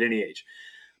anybody at any age,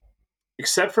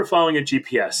 except for following a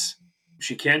GPS.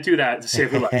 She can't do that to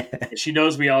save her life, and she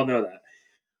knows we all know that.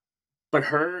 But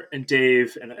her and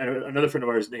Dave and another friend of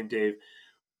ours named Dave,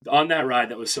 on that ride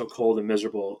that was so cold and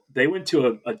miserable, they went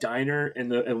to a diner in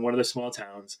one of the small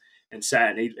towns and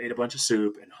sat and ate a bunch of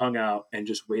soup and hung out and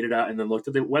just waited out and then looked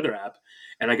at the weather app.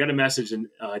 And I got a message, and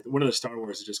one of the Star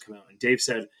Wars had just come out, and Dave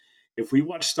said, "If we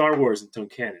watch Star Wars in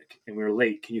Tunkhannock and we were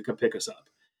late, can you come pick us up?"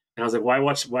 And I was like, Why are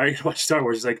you going to watch Star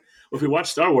Wars?" He's like, "Well, if we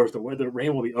watch Star Wars, the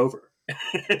rain will be over."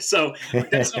 So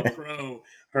that's how pro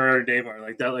her and Dave are.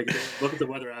 Like that, like look at the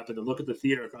weather app and then look at the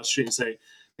theater across the street and say,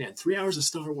 "Man, 3 hours of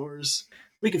Star Wars,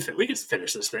 we can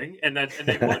finish this thing," and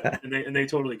they would, and they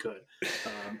totally could.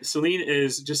 Celine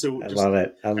is just I love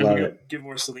it. I love it. Give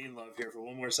more Celine love here for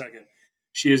one more second.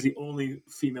 She is the only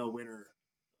female winner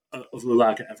of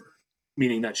Lacka ever,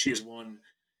 meaning that she has won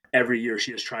every year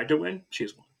she has tried to win. She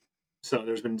has won. So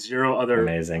there's been zero other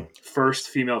amazing first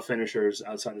female finishers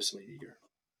outside of Celine Eager.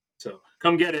 So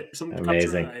come get it.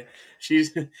 Amazing. Come try.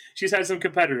 She's had some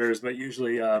competitors, but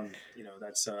usually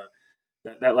that's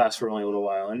that lasts for only a little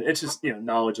while, and it's just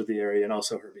knowledge of the area and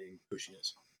also her being who she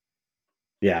is.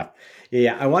 Yeah.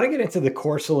 I want to get into the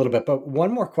course a little bit, but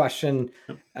one more question.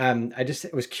 I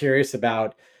just was curious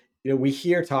about, we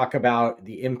hear talk about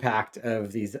the impact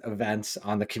of these events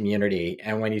on the community,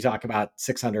 and when you talk about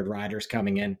 600 riders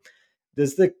coming in,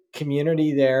 does the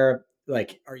community there,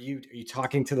 like, are you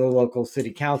talking to the local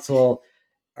city council?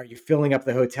 Are you filling up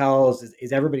the hotels?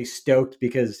 Is everybody stoked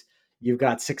because you've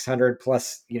got 600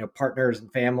 plus, partners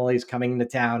and families coming into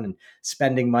town and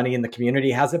spending money in the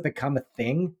community? Has it become a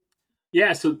thing?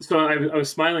 Yeah, so I was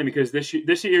smiling because this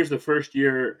year is the first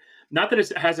year. Not that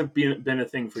it hasn't been a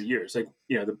thing for years. Like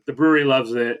the brewery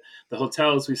loves it. The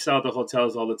hotels, we sell at the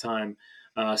hotels all the time.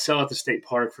 Sell at the state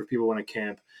park for people who want to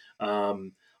camp.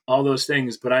 All those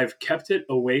things, but I've kept it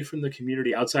away from the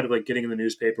community outside of like getting in the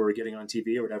newspaper or getting on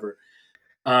TV or whatever.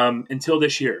 Until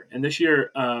this year. And this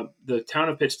year, the town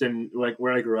of Pittston, like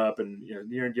where I grew up and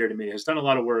near and dear to me, has done a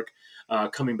lot of work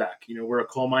coming back. We're a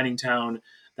coal mining town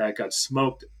that got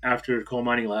smoked after coal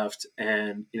mining left,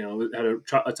 and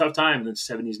had a tough time in the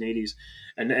 70s and 80s,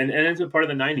 and into part of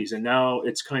the 90s, and now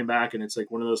it's coming back, and it's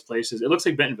like one of those places. It looks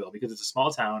like Bentonville because it's a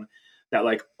small town that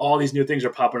like all these new things are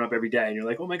popping up every day, and you're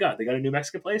like, oh my god, they got a new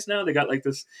Mexican place now. They got like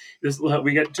this.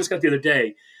 We just got the other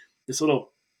day this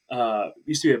little.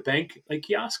 Used to be a bank like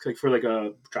kiosk, like for like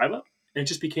a drive up, and it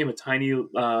just became a tiny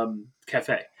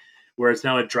cafe, where it's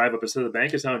now a drive up instead of the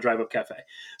bank. It's now a drive up cafe.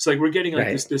 So like we're getting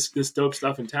like this dope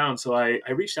stuff in town. So I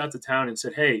reached out to town and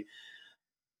said, hey,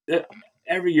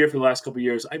 every year for the last couple of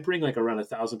years, I bring like around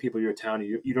 1,000 people to your town,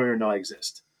 and you don't even know I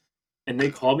exist. And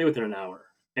they called me within an hour,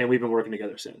 and we've been working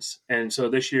together since. And so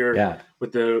this year,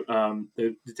 with the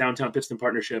Downtown Pittston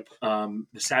partnership, the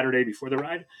Saturday before the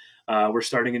ride, we're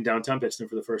starting in downtown Pittston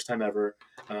for the first time ever.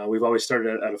 We've always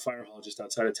started at a fire hall just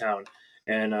outside of town,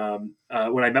 And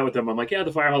when I met with them, I'm like, yeah,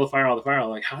 the fire hall, the fire hall, the fire hall.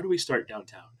 I'm like, how do we start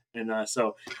downtown? And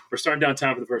so we're starting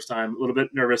downtown for the first time. A little bit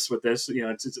nervous with this,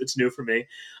 it's new for me,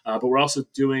 but we're also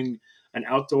doing an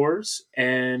outdoors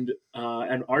and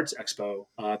an arts expo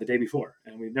the day before,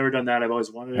 and we've never done that. I've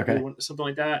always wanted to do Okay. something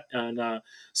like that, and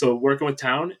so working with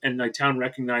town, and like town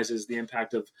recognizes the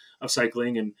impact of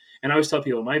cycling, and I always tell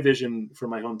people my vision for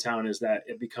my hometown is that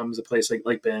it becomes a place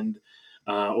like Bend,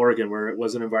 Oregon, where it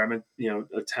was an environment,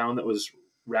 a town that was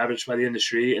ravaged by the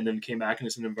industry and then came back and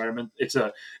it's an environment. It's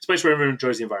a place where everyone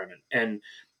enjoys the environment, and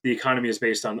the economy is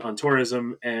based on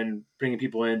tourism and bringing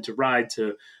people in to ride,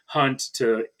 to hunt,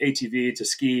 to ATV, to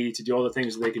ski, to do all the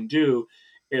things that they can do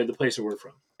in the place that we're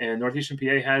from. And Northeastern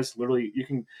PA has literally, you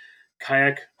can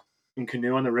kayak and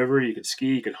canoe on the river, you could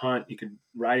ski, you could hunt, you could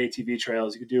ride ATV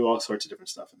trails, you could do all sorts of different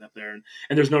stuff up there. And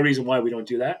there's no reason why we don't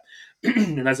do that.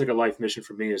 And that's like a life mission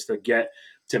for me, is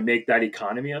to make that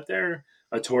economy up there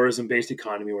a tourism based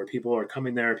economy where people are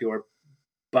coming there, people are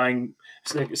buying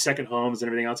second homes and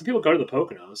everything else. And people go to the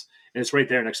Poconos, and it's right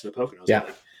there next to the Poconos. Yeah.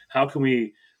 Like, how can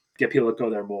we get people to go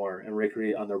there more and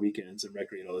recreate on their weekends and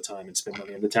recreate all the time and spend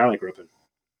money in the town I grew up in?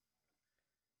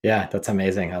 Yeah, that's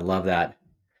amazing. I love that.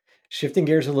 Shifting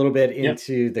gears a little bit Yeah.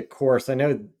 into the course, I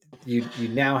know you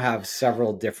now have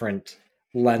several different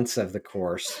lengths of the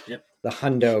course. Yep. The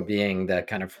Hundo being the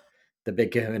kind of the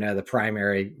big kahuna, the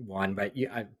primary one, but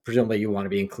presumably you want to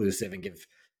be inclusive and give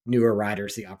newer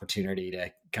riders the opportunity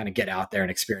to kind of get out there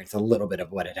and experience a little bit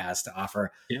of what it has to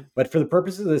offer. Yeah. But for the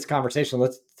purposes of this conversation,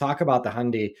 let's talk about the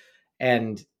Hundi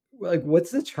and like what's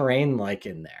the terrain like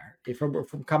in there? If I'm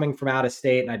from coming from out of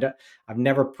state, and I've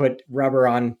never put rubber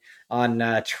on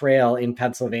trail in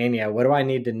Pennsylvania, what do I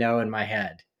need to know in my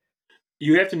head?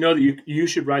 You have to know that you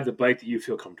should ride the bike that you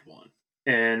feel comfortable on.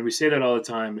 And we say that all the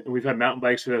time. And we've had mountain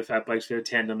bikes, we've had fat bikes, we've had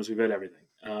tandems, we've had everything.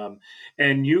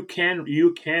 And you can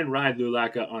ride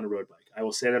Lulaka on a road bike. I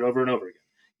will say that over and over again.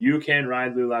 You can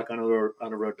ride Lulaka on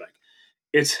a road bike.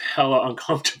 It's hella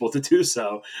uncomfortable to do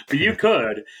so, but you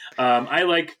could. I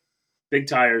like big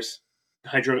tires,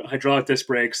 hydraulic disc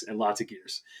brakes, and lots of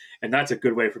gears, and that's a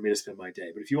good way for me to spend my day.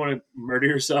 But if you want to murder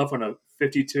yourself on a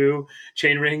 52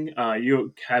 chainring,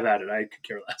 you have at it. I could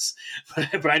care less,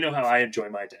 but I know how I enjoy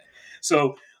my day.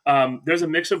 So there's a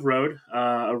mix of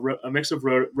a mix of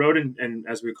road and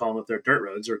as we call them up there, dirt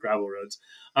roads or gravel roads,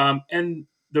 and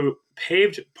the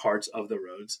paved parts of the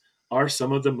roads are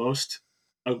some of the most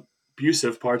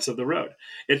abusive parts of the road.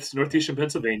 It's northeastern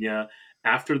Pennsylvania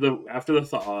after the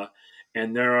thaw,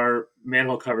 and there are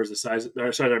manhole covers the size. There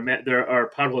are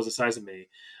potholes the size of me,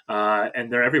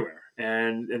 and they're everywhere.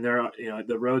 And there are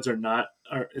the roads are not.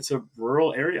 It's a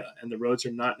rural area, and the roads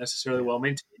are not necessarily well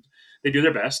maintained. They do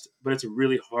their best, but it's a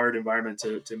really hard environment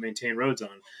to maintain roads on.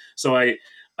 So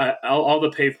all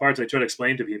the paved parts, I try to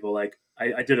explain to people. Like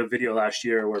I did a video last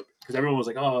year where, because everyone was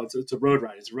like, "Oh, it's a road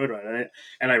ride. It's a road ride,"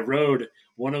 and I rode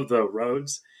one of the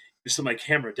roads, just with my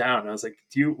camera down. And I was like,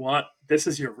 "Do you want this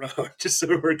is your road?" Just so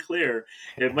we're clear.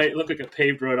 It might look like a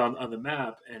paved road on the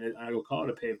map, and I will call it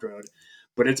a paved road,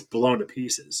 but it's blown to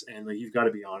pieces, and like, you've got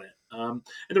to be on it. And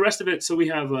the rest of it, so we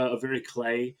have a very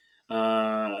clay.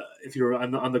 If you're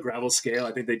on the gravel scale,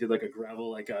 I think they did like a gravel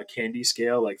like a candy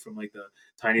scale, like from like the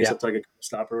tiniest Yeah. up to like a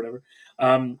stop or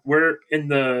whatever. We're in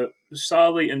the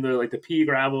solidly in the like the pea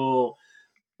gravel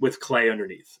with clay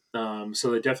underneath.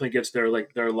 So it definitely gets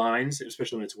their lines,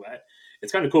 especially when it's wet.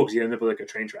 It's kind of cool because you end up with like a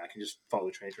train track. You just follow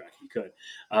the train track. You could,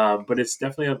 but it's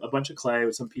definitely a bunch of clay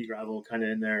with some pea gravel kind of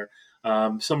in there.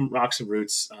 Some rocks and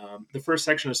roots. The first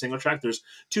section of single track. There's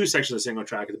two sections of single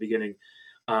track at the beginning,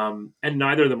 and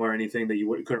neither of them are anything that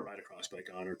you couldn't ride a cross bike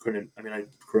on or couldn't. I mean, I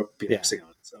grew up Yeah. BMXing on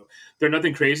it, so they're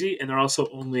nothing crazy, and they're also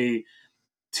only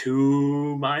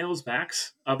 2 miles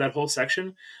max of that whole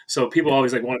section. So people Yeah.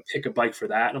 always like want to pick a bike for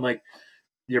that. And I'm like,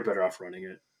 you're better off running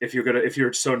it if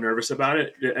you're so nervous about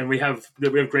it. And we have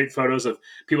great photos of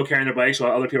people carrying their bikes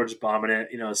while other people are just bombing it.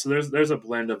 So there's a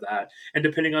blend of that. And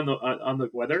depending on the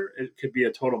weather, it could be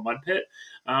a total mud pit,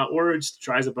 or it just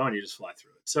dries a bone. You just fly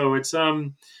through it. So it's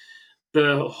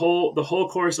the whole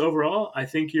course overall. I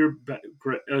think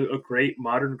a great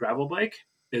modern gravel bike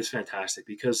is fantastic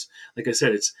because, like I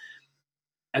said, it's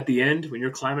at the end when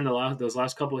you're climbing those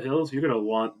last couple of hills, you're going to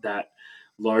want that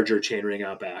larger chainring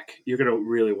out back. You're going to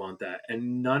really want that.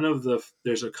 And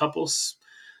there's a couple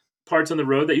parts on the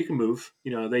road that you can move.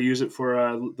 They use it for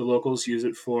the locals use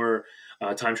it for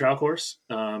time trial course.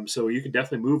 So you can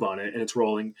definitely move on it and it's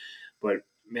rolling. But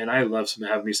man, I love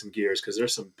having me some gears because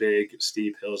there's some big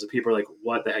steep hills that people are like,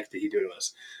 "What the heck did he do to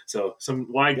us?" So some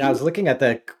wide Yeah, gear. I was looking at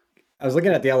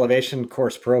the elevation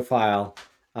course profile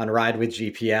on Ride with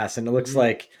GPS, and it looks Mhm.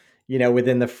 like,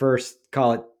 within the first,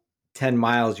 call it 10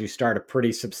 miles, you start a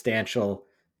pretty substantial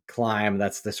climb.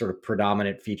 That's the sort of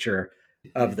predominant feature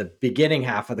of the beginning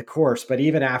half of the course. But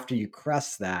even after you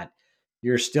crest that,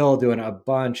 you're still doing a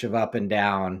bunch of up and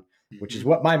down, which is Mm-hmm.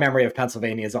 what my memory of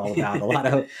Pennsylvania is all about. A lot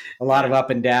of Yeah. up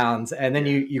and downs. And then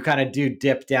Yeah. you kind of do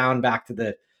dip down back to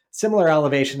the similar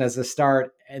elevation as the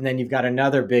start. And then you've got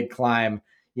another big climb,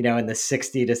 in the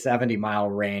 60 to 70 mile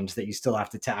range that you still have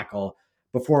to tackle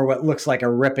before what looks like a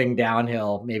ripping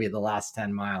downhill, maybe the last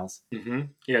 10 miles. Mm-hmm.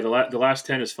 Yeah, the last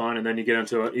 10 is fun, and then you get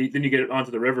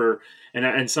onto the river,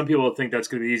 and some people think that's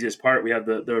going to be the easiest part. We have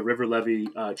the river levee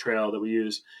trail that we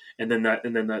use, and then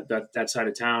that side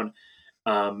of town.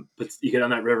 But you get on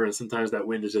that river, and sometimes that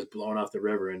wind is just blowing off the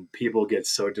river, and people get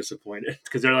so disappointed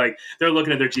because they're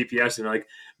looking at their GPS and they're like,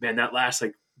 man, that last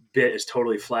like bit is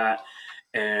totally flat,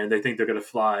 and they think they're going to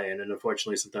fly, and then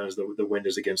unfortunately sometimes the wind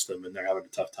is against them and they're having a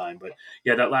tough time. But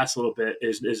yeah, that last little bit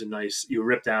is a nice. You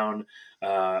rip down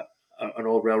an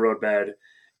old railroad bed.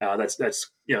 That's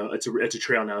it's a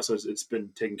trail now, so it's been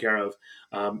taken care of.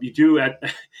 You do at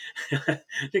I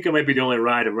think it might be the only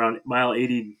ride around mile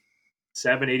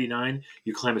 87, 89.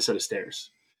 You climb a set of stairs.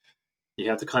 You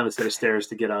have to climb a set of stairs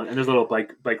to get on, and there's a little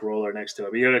bike roller next to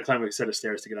it. But you got to climb a set of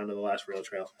stairs to get onto the last rail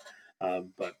trail.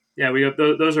 But yeah, we have,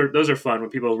 those are fun when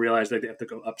people realize that they have to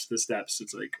go up the steps.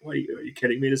 It's like, what are you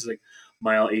kidding me? This is like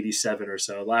mile 87 or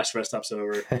so. Last rest stop's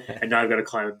over, and now I've got to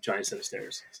climb a giant set of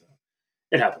stairs. So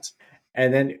it happens.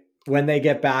 And then when they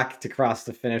get back to cross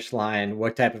the finish line,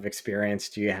 what type of experience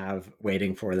do you have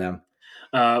waiting for them?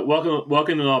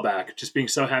 Welcome them all back. Just being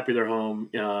so happy they're home,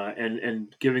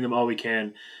 and giving them all we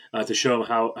can to show them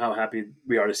how happy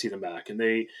we are to see them back. And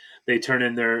they turn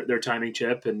in their timing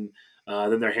chip, and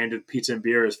then they're handed pizza and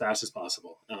beer as fast as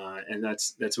possible. And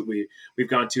that's what we've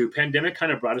gone to. Pandemic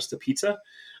kind of brought us to pizza.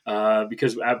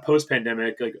 Because post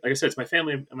pandemic, like I said, it's my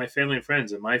family and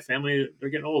friends, and my family, they're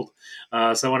getting old,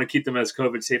 so I want to keep them as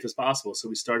COVID safe as possible. So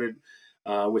we started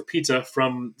with pizza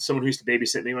from someone who used to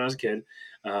babysit me when I was a kid,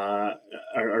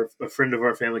 a friend of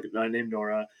our family named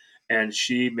Nora, and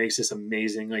she makes this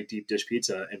amazing like deep dish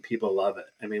pizza, and people love it.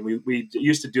 I mean, we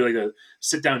used to do like a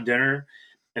sit down dinner,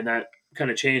 and that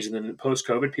kind of changed. And then post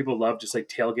COVID, people love just like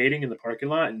tailgating in the parking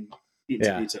lot and eating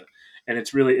some Yeah. pizza. And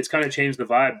it's kind of changed the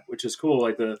vibe, which is cool.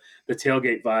 Like the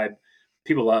tailgate vibe,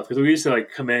 people love, because we used to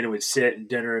like come in and we'd sit and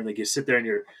dinner, and like you sit there and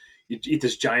you eat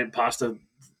this giant pasta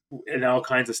and all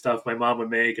kinds of stuff my mom would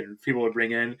make and people would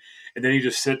bring in, and then you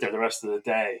just sit there the rest of the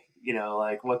day.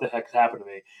 Like what the heck happened to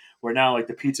me? Where now like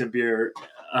the pizza and beer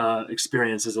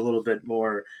experience is a little bit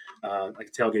more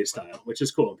like tailgate style, which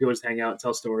is cool. People just hang out and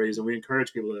tell stories, and we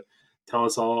encourage people to tell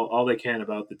us all they can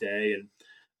about the day. And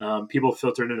people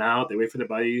filter in and out. They wait for their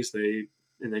buddies.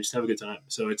 And they just have a good time.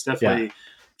 So it's Yeah. definitely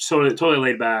totally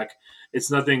laid back.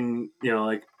 It's nothing,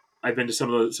 like I've been to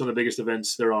some of the biggest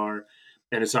events there are,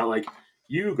 and it's not like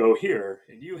you go here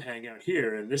and you hang out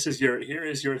here, and here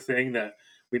is your thing that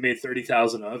we made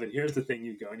 30,000 of, and here's the thing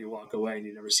you go and you walk away and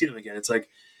you never see them again. It's like,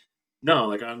 no,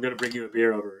 like I'm going to bring you a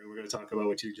beer over and we're going to talk about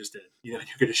what you just did. You're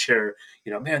going to share,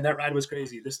 man, that ride was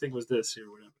crazy. This thing was this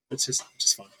or whatever. It's just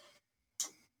fun.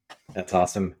 That's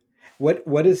awesome.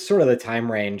 What is sort of the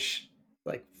time range,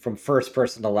 like from first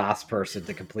person to last person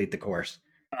to complete the course?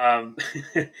 Um,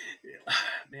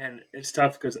 man, it's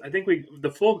tough because I think the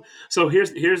full. So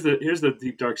here's the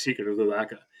deep dark secret of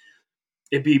Lulaka.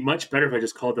 It'd be much better if I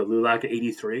just called it the Lulaka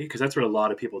 83, because that's what a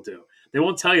lot of people do. They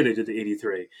won't tell you they did the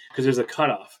 83 because there's a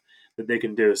cutoff that they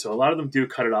can do. So a lot of them do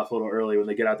cut it off a little early when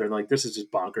they get out there and like, this is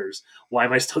just bonkers. Why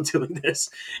am I still doing this?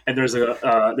 And there's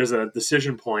a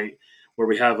decision point where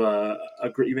we have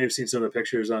you may have seen some of the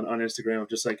pictures on Instagram of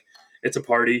just like, it's a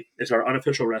party. It's our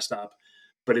unofficial rest stop,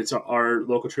 but it's our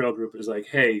local trail group is like,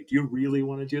 hey, do you really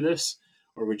want to do this?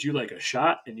 Or would you like a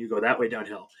shot and you go that way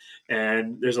downhill?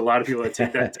 And there's a lot of people that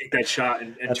take that shot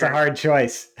and That's a hard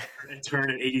choice. turn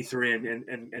at 83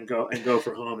 and go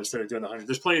for home instead of doing the 100.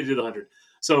 There's plenty to do the 100.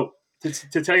 So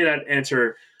to tell you that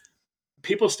answer,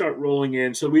 people start rolling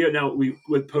in. So we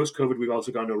with post COVID, we've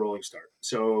also gone to a rolling start.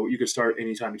 So you could start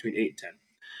anytime between 8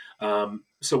 and 10.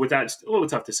 So with that, it's a little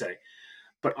tough to say.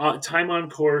 But time on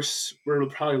course, we're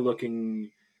probably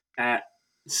looking at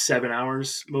 7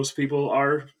 hours. Most people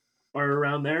are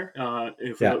around there Yeah.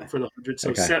 for the 100. So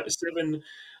Okay. 7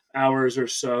 hours or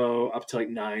so, up to like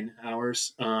 9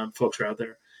 hours. Folks are out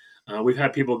there. We've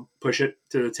had people push it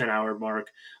to the 10-hour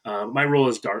mark. My rule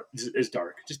is dark.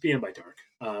 Just be in by dark.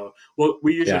 Well,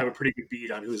 we usually Yeah. have a pretty good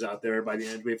beat on who's out there by the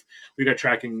end. We've got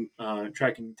tracking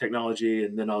technology,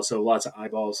 and then also lots of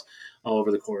eyeballs all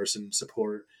over the course and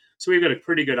support. So we've got a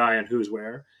pretty good eye on who's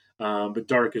where. But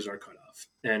dark is our cutoff,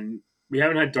 and we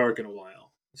haven't had dark in a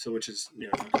while. So, which is,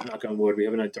 knock on wood, we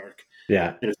haven't had dark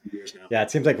Yeah. in a few years now. Yeah,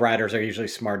 it seems like riders are usually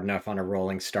smart enough on a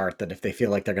rolling start that if they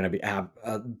feel like they're going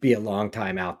to be a long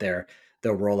time out there,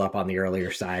 they'll roll up on the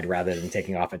earlier side rather than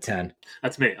taking off at 10.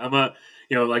 That's me. I'm like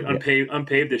Yeah.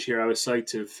 unpaved this year. I was psyched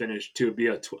to finish to be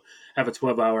have a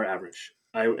 12-hour average.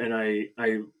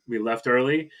 We left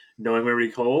early, knowing we were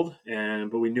really cold,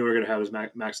 but we knew we were going to have as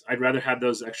max. I'd rather have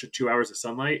those extra 2 hours of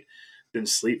sunlight than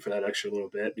sleep for that extra little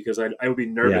bit, because I would be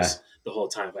Yeah. nervous the whole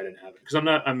time if I didn't have it. Because I'm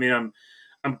not. I mean,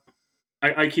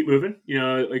 I keep moving,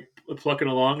 like plucking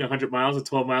along 100 miles at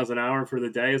 12 miles an hour for the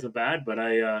day isn't bad, but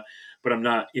I'm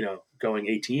not, going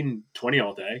 18, 20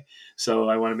 all day. So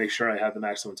I want to make sure I have the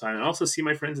maximum time, and also see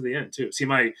my friends at the end too. See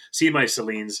my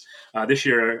Celine's this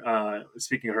year.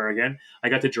 Speaking of her again, I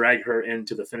got to drag her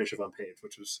into the finish of Unpaved,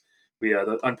 which was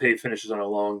the Unpaved finishes on a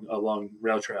long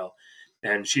rail trail,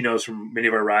 and she knows from many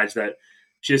of our rides that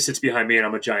she just sits behind me and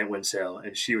I'm a giant wind sail,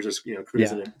 and she was just Yeah.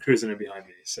 cruising in behind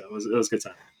me. So it was a good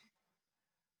time.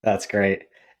 That's great.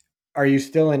 Are you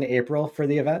still in April for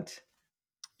the event?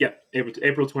 Yeah,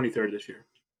 April 23rd this year.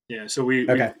 Yeah, so we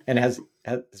Okay. And has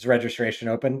registration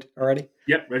opened already?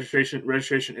 yep,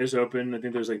 registration is open. I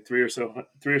think there's like three or so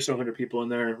hundred people in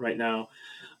there right now.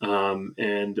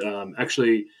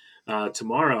 Actually,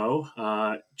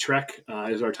 tomorrow, Trek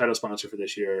is our title sponsor for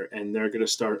this year, and they're going to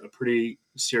start a pretty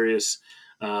serious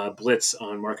blitz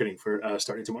on marketing for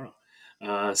starting tomorrow.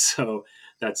 So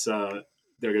that's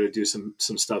they're going to do some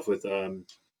stuff with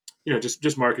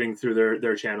just marketing through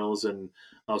their channels, and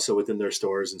also within their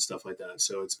stores and stuff like that.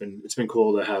 So it's been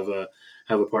cool to have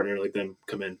a partner like them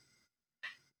come in.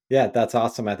 Yeah, that's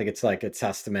awesome. I think it's like a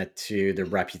testament to the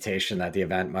reputation that the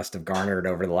event must have garnered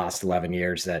over the last 11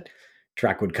 years that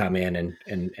Trek would come in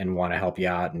and want to help you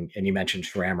out. And you mentioned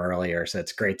SRAM earlier, so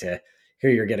it's great to hear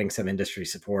you're getting some industry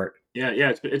support. Yeah,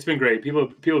 it's been great. People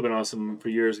have been awesome for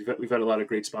years. We've had a lot of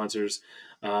great sponsors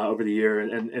over the year,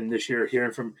 and this year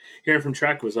hearing from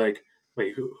Trek was like,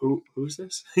 wait, who's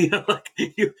this? Like,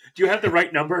 do you have the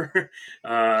right number?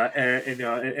 But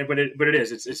it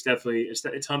is. It's definitely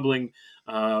it's humbling,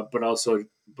 but also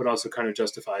kind of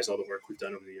justifies all the work we've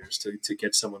done over the years to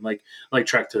get someone like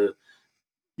Trek to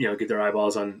get their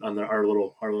eyeballs on our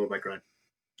little bike ride.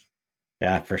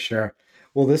 Yeah, for sure.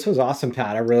 Well, this was awesome,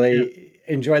 Pat. I Yeah, really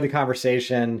enjoyed the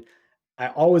conversation. I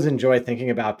always enjoy thinking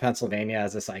about Pennsylvania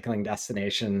as a cycling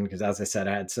destination because, as I said,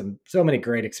 I had so many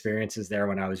great experiences there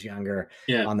when I was younger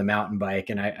yeah, on the mountain bike,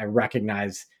 and I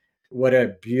recognize what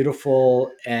a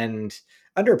beautiful and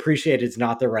underappreciated is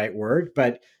not the right word,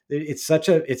 but it's such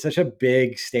a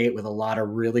big state with a lot of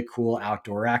really cool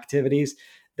outdoor activities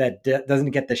that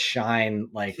doesn't get the shine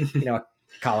like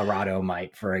Colorado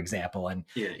might, for example, and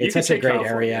yeah. You it's can such a say great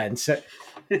area, California. and so.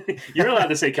 You're allowed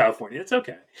to say California. It's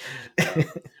okay.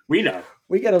 We know.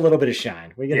 We get a little bit of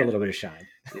shine. We get a Yeah, little bit of shine.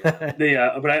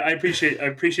 yeah. But I appreciate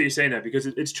you saying that, because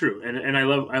it's true, and I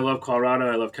love Colorado.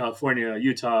 I love California,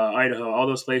 Utah, Idaho, all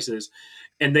those places,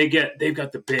 and they've got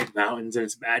the big mountains, and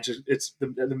it's magic. It's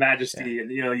the Yeah. majesty,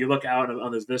 and you look out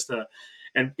on this vista,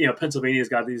 and Pennsylvania's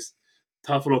got these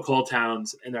tough little coal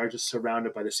towns, and they're just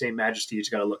surrounded by the same majesty. You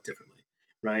just got to look differently.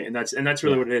 Right, and that's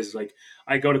really Yeah. what it is. Like,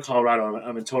 I go to Colorado,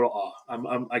 I'm in total awe.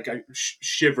 I'm like, I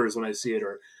shivers when I see it,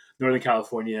 or Northern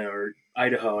California or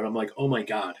Idaho, and I'm like, oh my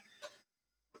god.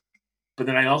 But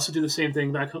then I also do the same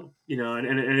thing back home,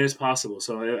 and it is possible.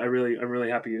 So I'm really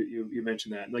happy you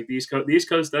mentioned that. Like, the East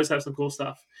Coast does have some cool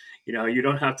stuff. You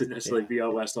don't have to necessarily Yeah. be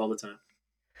out west all the time.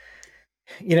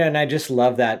 And I just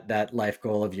love that life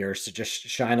goal of yours to just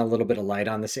shine a little bit of light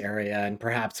on this area and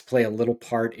perhaps play a little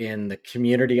part in the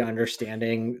community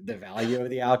understanding the value of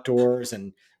the outdoors.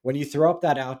 And when you throw up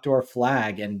that outdoor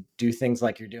flag and do things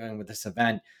like you're doing with this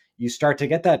event, you start to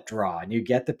get that draw and you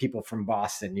get the people from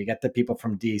Boston, you get the people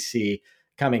from DC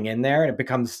coming in there, and it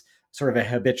becomes sort of a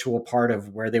habitual part of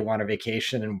where they want to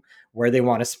vacation and where they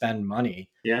want to spend money,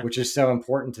 Yeah, which is so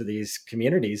important to these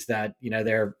communities that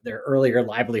their earlier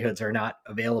livelihoods are not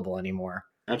available anymore.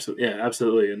 absolutely. Yeah,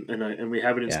 absolutely. And we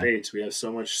have it in Yeah, spades. We have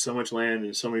so much land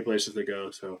and so many places to go.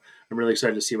 So I'm really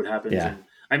excited to see what happens. yeah, And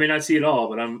I may not see it all,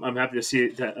 but I'm happy to see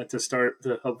it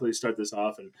to hopefully start this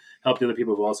off and help the other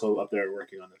people who also up there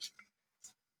working on this.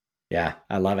 yeah.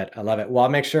 I love it. I love it. Well, I'll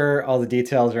make sure all the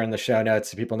details are in the show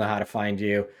notes so people know how to find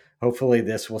you. Hopefully,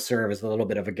 this will serve as a little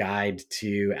bit of a guide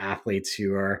to athletes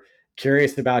who are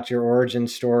curious about your origin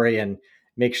story and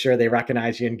make sure they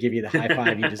recognize you and give you the high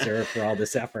five you deserve for all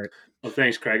this effort. Well,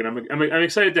 thanks, Craig, and I'm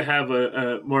excited to have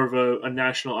a more of a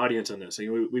national audience on this.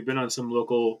 We've been on some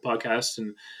local podcasts,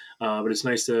 but it's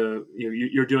nice to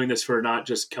you're doing this for not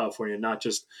just California, not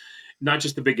just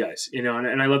the big guys, and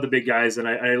I love the big guys, and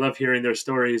I love hearing their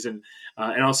stories, and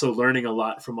also learning a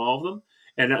lot from all of them.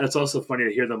 And it's also funny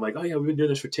to hear them like, oh yeah, we've been doing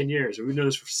this for 10 years, or we've been doing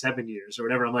this for 7 years, or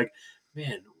whatever. I'm like,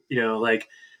 man, like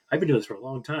I've been doing this for a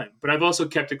long time, but I've also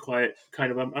kept it quiet,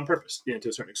 kind of on purpose, to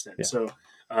a certain extent. Yeah. So,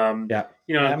 Yeah.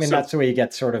 I mean, that's the way you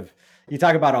get sort of, you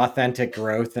talk about authentic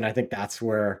growth. And I think that's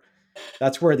where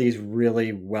these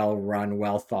really well run,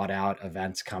 well thought out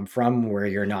events come from, where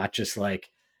you're not just like,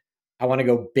 I want to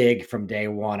go big from day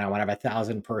one. I want to have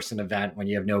 1,000-person event when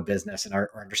you have no business and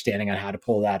or understanding on how to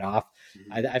pull that off.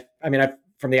 I mean,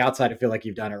 from the outside, I feel like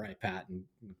you've done it right, Pat, and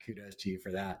kudos to you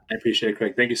for that. I appreciate it,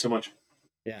 Craig. Thank you so much.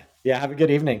 Yeah. Yeah. Have a good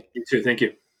evening. You too. Thank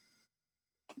you.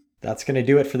 That's going to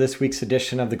do it for this week's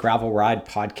edition of the Gravel Ride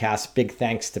podcast. Big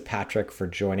thanks to Patrick for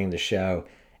joining the show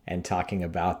and talking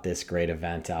about this great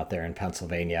event out there in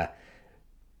Pennsylvania.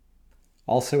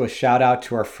 Also, a shout out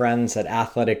to our friends at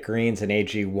Athletic Greens and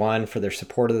AG1 for their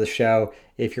support of the show.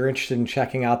 If you're interested in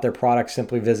checking out their products,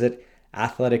 simply visit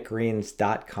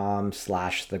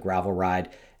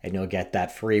athleticgreens.com/thegravelride and you'll get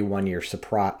that free 1-year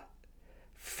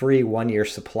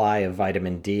supply of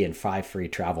vitamin D and 5 free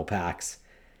travel packs.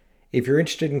 If you're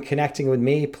interested in connecting with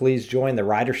me, please join the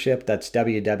Ridership. That's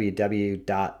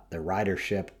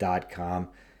www.theridership.com.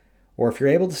 Or if you're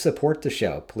able to support the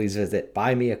show, please visit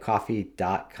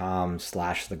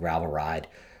buymeacoffee.com/thegravelride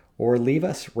or leave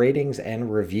us ratings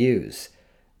and reviews.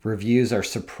 Reviews are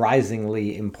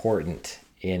surprisingly important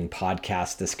in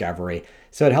podcast discovery,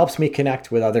 so it helps me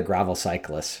connect with other gravel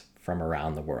cyclists from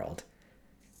around the world.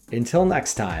 Until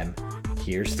next time,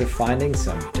 here's to finding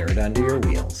some dirt under your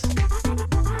wheels.